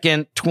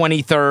 2nd,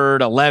 23rd,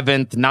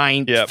 11th,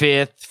 9th,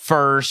 5th,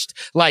 1st.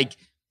 Like,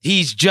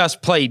 he's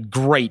just played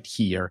great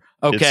here.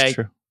 Okay. It's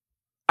true.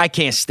 I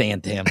can't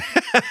stand him.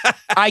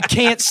 I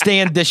can't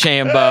stand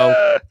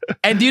DeChambeau.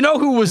 And do you know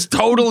who was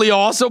totally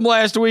awesome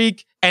last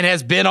week and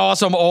has been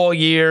awesome all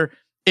year?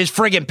 Is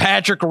friggin'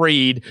 Patrick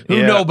Reed,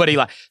 who nobody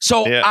likes.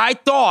 So I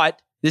thought,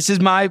 this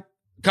is my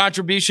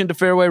contribution to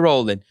Fairway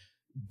Rolling.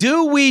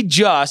 Do we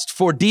just,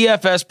 for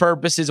DFS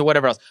purposes or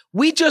whatever else,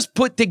 we just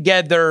put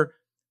together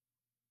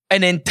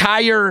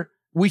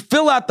we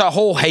fill out the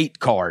whole hate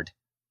card,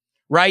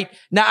 right?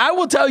 Now, I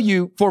will tell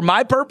you, for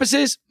my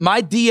purposes,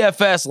 my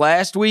DFS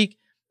last week,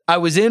 I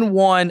was in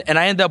one and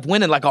I ended up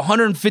winning like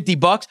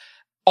 $150.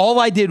 All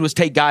I did was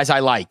take guys I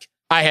like.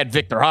 I had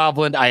Victor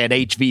Hovland. I had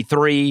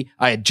HV3.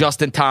 I had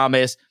Justin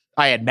Thomas.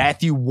 I had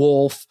Matthew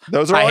Wolff.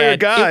 Those are all your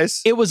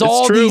guys. It was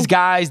all these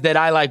guys that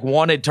I like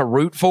wanted to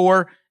root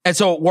for. And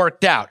so it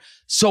worked out.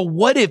 So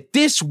what if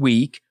this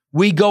week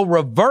we go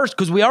reverse?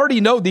 Because we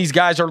already know these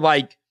guys are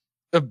like,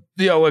 a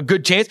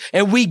good chance.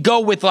 And we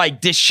go with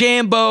like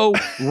DeChambeau,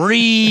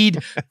 Reed,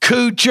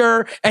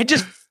 Kuchar, and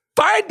just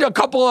find a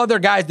couple other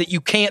guys that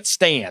you can't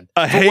stand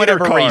for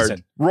whatever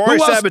reason. Rory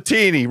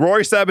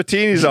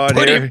Sabatini's on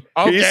here.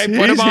 Put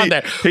him on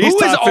there. He's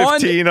top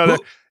 15 on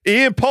it.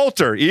 Ian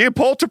Poulter. Ian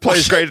Poulter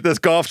plays great at this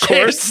golf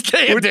course.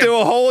 We'd do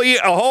a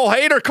whole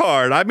hater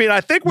card. I mean,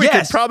 I think we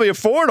could probably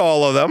afford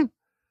all of them.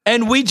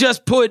 And we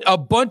just put a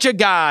bunch of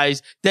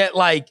guys that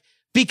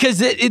because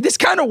this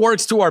kind of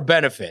works to our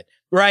benefit,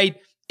 right?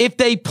 If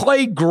they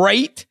play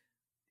great,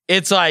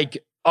 it's like,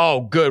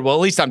 oh, good. Well,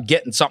 at least I'm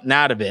getting something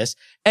out of this.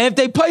 And if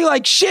they play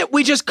like shit,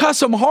 we just cuss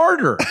them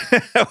harder.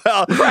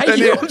 Well, right?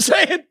 You know what I'm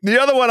saying?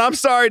 The other one, I'm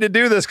sorry to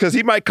do this because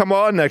he might come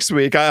on next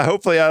week.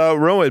 Hopefully I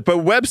don't ruin it. But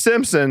Webb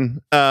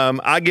Simpson,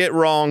 I get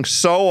wrong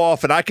so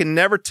often. I can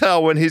never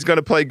tell when he's going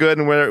to play good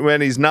and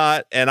when he's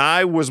not. And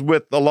I was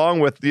along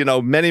with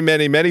many,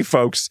 many, many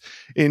folks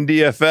in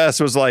DFS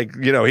was like,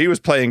 he was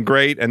playing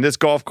great. And this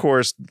golf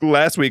course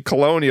last week,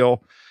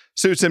 Colonial,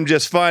 suits him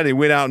just fine. He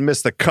went out and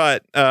missed the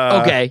cut.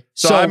 Okay.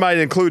 So I might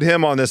include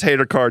him on this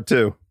hater card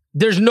too.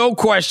 There's no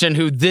question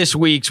who this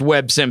week's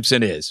Webb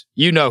Simpson is.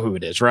 You know who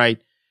it is,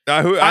 right?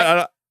 Who?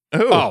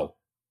 Oh.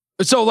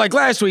 So like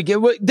last week,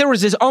 there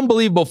was this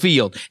unbelievable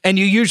field. And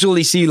you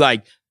usually see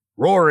like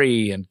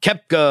Rory and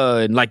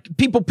Koepka and like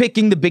people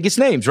picking the biggest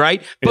names,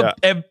 right? But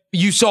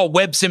you saw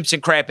Webb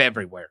Simpson crap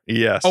everywhere.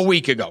 Yes. A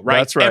week ago, right?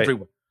 That's right.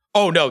 Everywhere.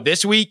 Oh no,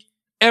 this week,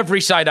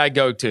 every site I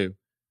go to,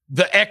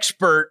 the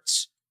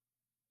experts,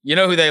 you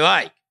know who they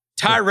like?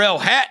 Tyrell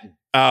Hatton.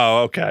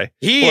 Oh, okay.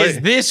 He is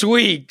this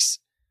week's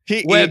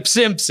Webb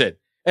Simpson.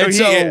 And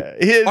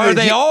are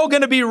they all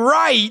going to be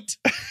right?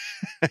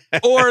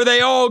 Or are they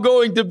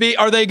going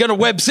to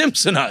Webb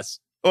Simpson us?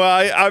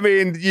 Well, I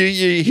mean,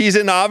 he's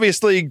in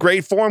obviously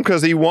great form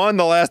because he won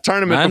the last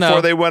tournament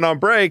before they went on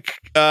break.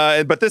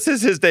 But this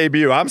is his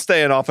debut. I'm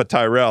staying off of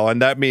Tyrell,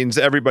 and that means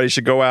everybody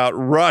should go out,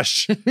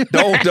 rush.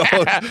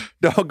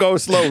 Don't go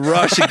slow,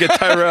 rush and get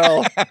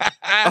Tyrell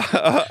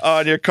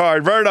on your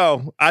card.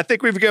 Verno, I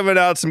think we've given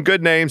out some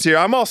good names here.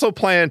 I'm also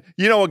playing,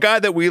 a guy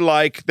that we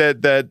like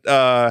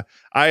that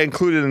I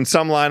included in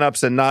some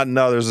lineups and not in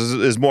others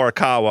is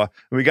Morikawa.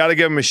 And we got to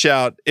give him a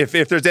shout. If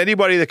there's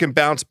anybody that can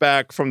bounce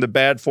back from the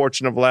bad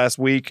fortune of last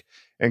week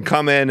and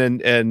come in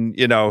and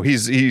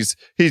he's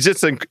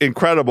just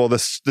incredible. The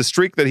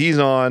streak that he's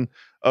on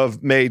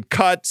of made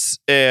cuts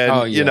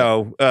and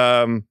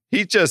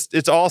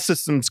it's all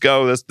systems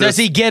go. Does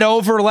he get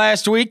over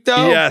last week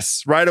though?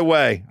 Yes, right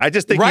away. I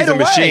just think he's a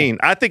machine.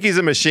 I think he's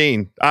a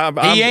machine.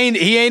 He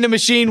ain't a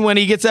machine when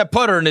he gets that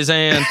putter in his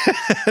hand.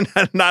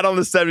 Not on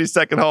the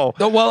 72nd hole.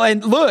 Well,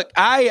 and look,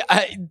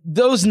 I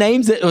those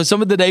names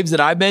some of the names that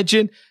I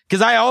mentioned,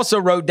 because I also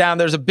wrote down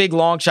there's a big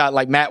long shot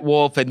like Matt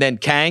Wolff and then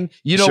Kang.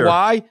 You know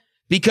why?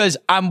 Because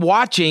I'm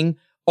watching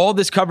all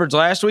this coverage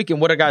last week, and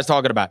what are guys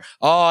talking about?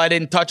 Oh, I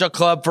didn't touch a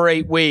club for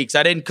 8 weeks.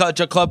 I didn't touch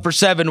a club for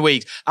 7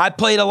 weeks. I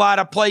played a lot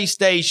of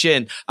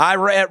PlayStation. I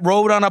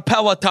rode on a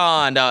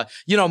Peloton.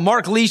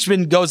 Mark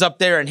Leishman goes up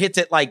there and hits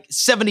it like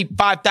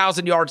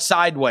 75,000 yards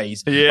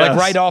sideways, like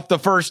right off the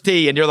first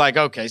tee. And you're like,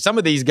 okay, some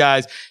of these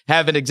guys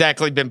haven't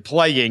exactly been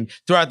playing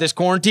throughout this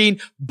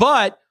quarantine.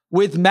 But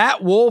with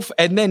Matt Wolff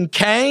and then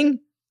Kang,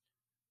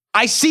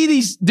 I see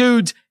these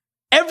dudes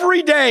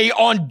every day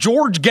on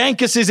George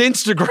Gankis's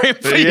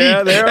Instagram feed.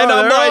 Yeah, they're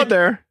out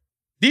there.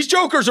 These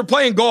jokers are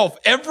playing golf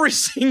every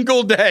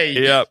single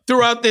day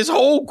throughout this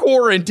whole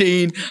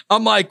quarantine.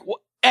 I'm like,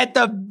 at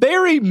the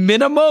very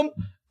minimum,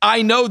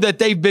 I know that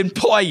they've been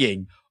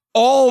playing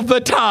all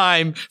the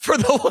time for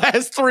the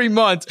last 3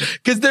 months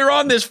because they're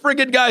on this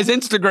friggin' guy's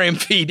Instagram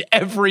feed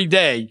every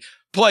day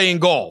playing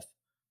golf.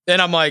 And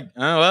I'm like,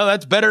 oh, well,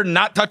 that's better than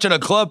not touching a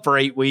club for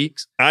 8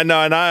 weeks. I know,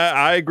 and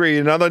I agree.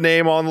 Another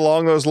name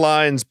along those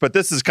lines, but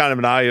this is kind of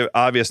an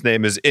obvious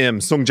name, is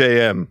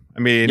Sungjae Im. I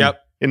mean,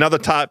 another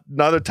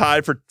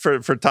tie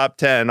for top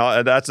 10.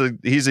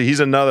 He's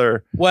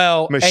another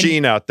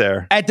machine out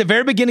there. At the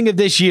very beginning of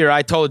this year,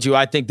 I told you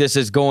I think this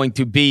is going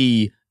to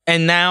be,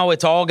 and now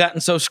it's all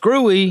gotten so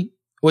screwy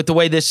with the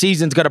way this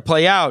season's going to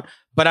play out.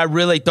 But I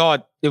really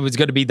thought it was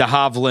going to be the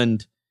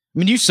Hovland. I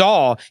mean, you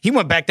saw he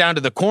went back down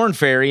to the Corn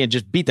Ferry and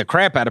just beat the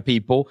crap out of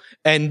people.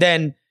 And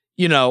then,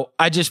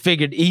 I just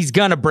figured he's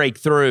going to break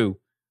through.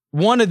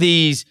 One of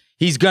these,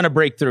 he's going to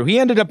break through. He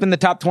ended up in the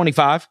top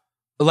 25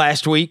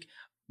 last week,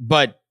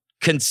 but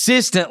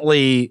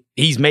consistently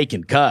he's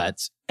making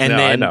cuts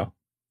and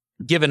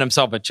giving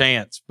himself a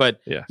chance.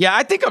 But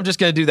I think I'm just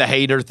going to do the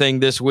hater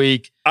thing this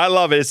week. I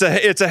love it.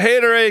 It's a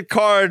haterade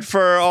card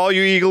for all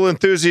you Eagle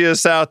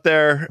enthusiasts out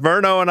there.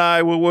 Verno and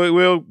I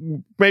will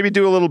maybe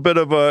do a little bit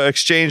of a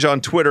exchange on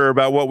Twitter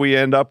about what we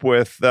end up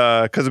with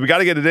because we got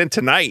to get it in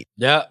tonight.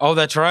 Yeah. Oh,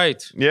 that's right.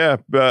 Yeah.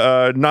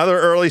 Another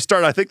early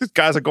start. I think these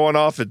guys are going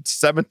off at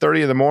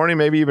 7:30 in the morning,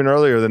 maybe even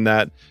earlier than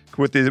that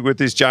with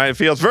these giant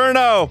fields.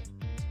 Verno,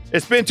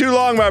 it's been too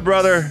long, my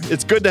brother.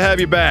 It's good to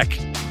have you back.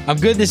 I'm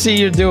good to see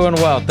you're doing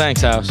well.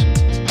 Thanks, House.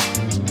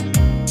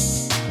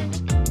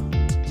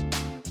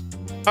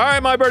 All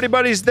right, my birdie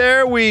buddies,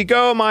 there we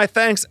go. My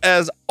thanks,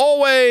 as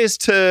always,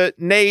 to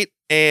Nate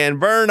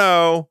and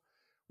Verno.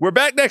 We're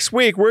back next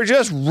week. We're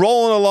just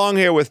rolling along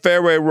here with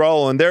Fairway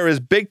Rolling. There is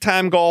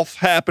big-time golf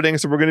happening,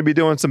 so we're going to be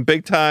doing some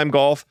big-time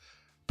golf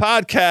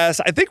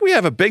podcasts. I think we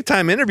have a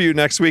big-time interview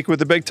next week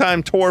with a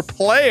big-time tour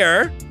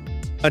player.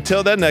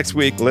 Until then, next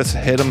week, let's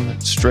hit them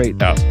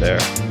straight out there.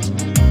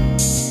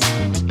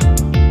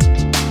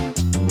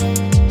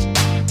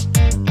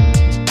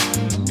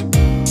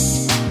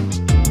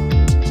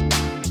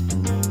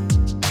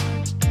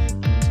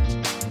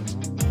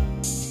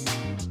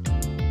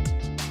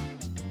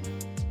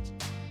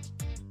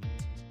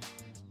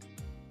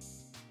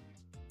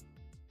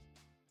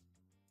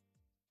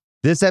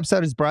 This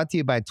episode is brought to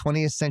you by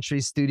 20th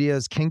Century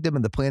Studios' Kingdom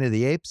of the Planet of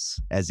the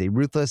Apes. As a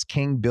ruthless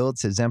king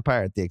builds his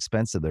empire at the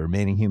expense of the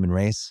remaining human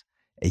race,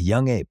 a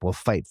young ape will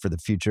fight for the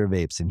future of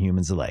apes and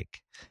humans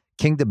alike.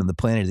 Kingdom of the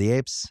Planet of the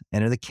Apes.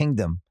 Enter the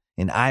kingdom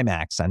in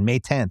IMAX on May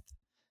 10th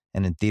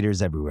and in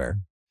theaters everywhere.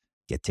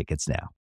 Get tickets now.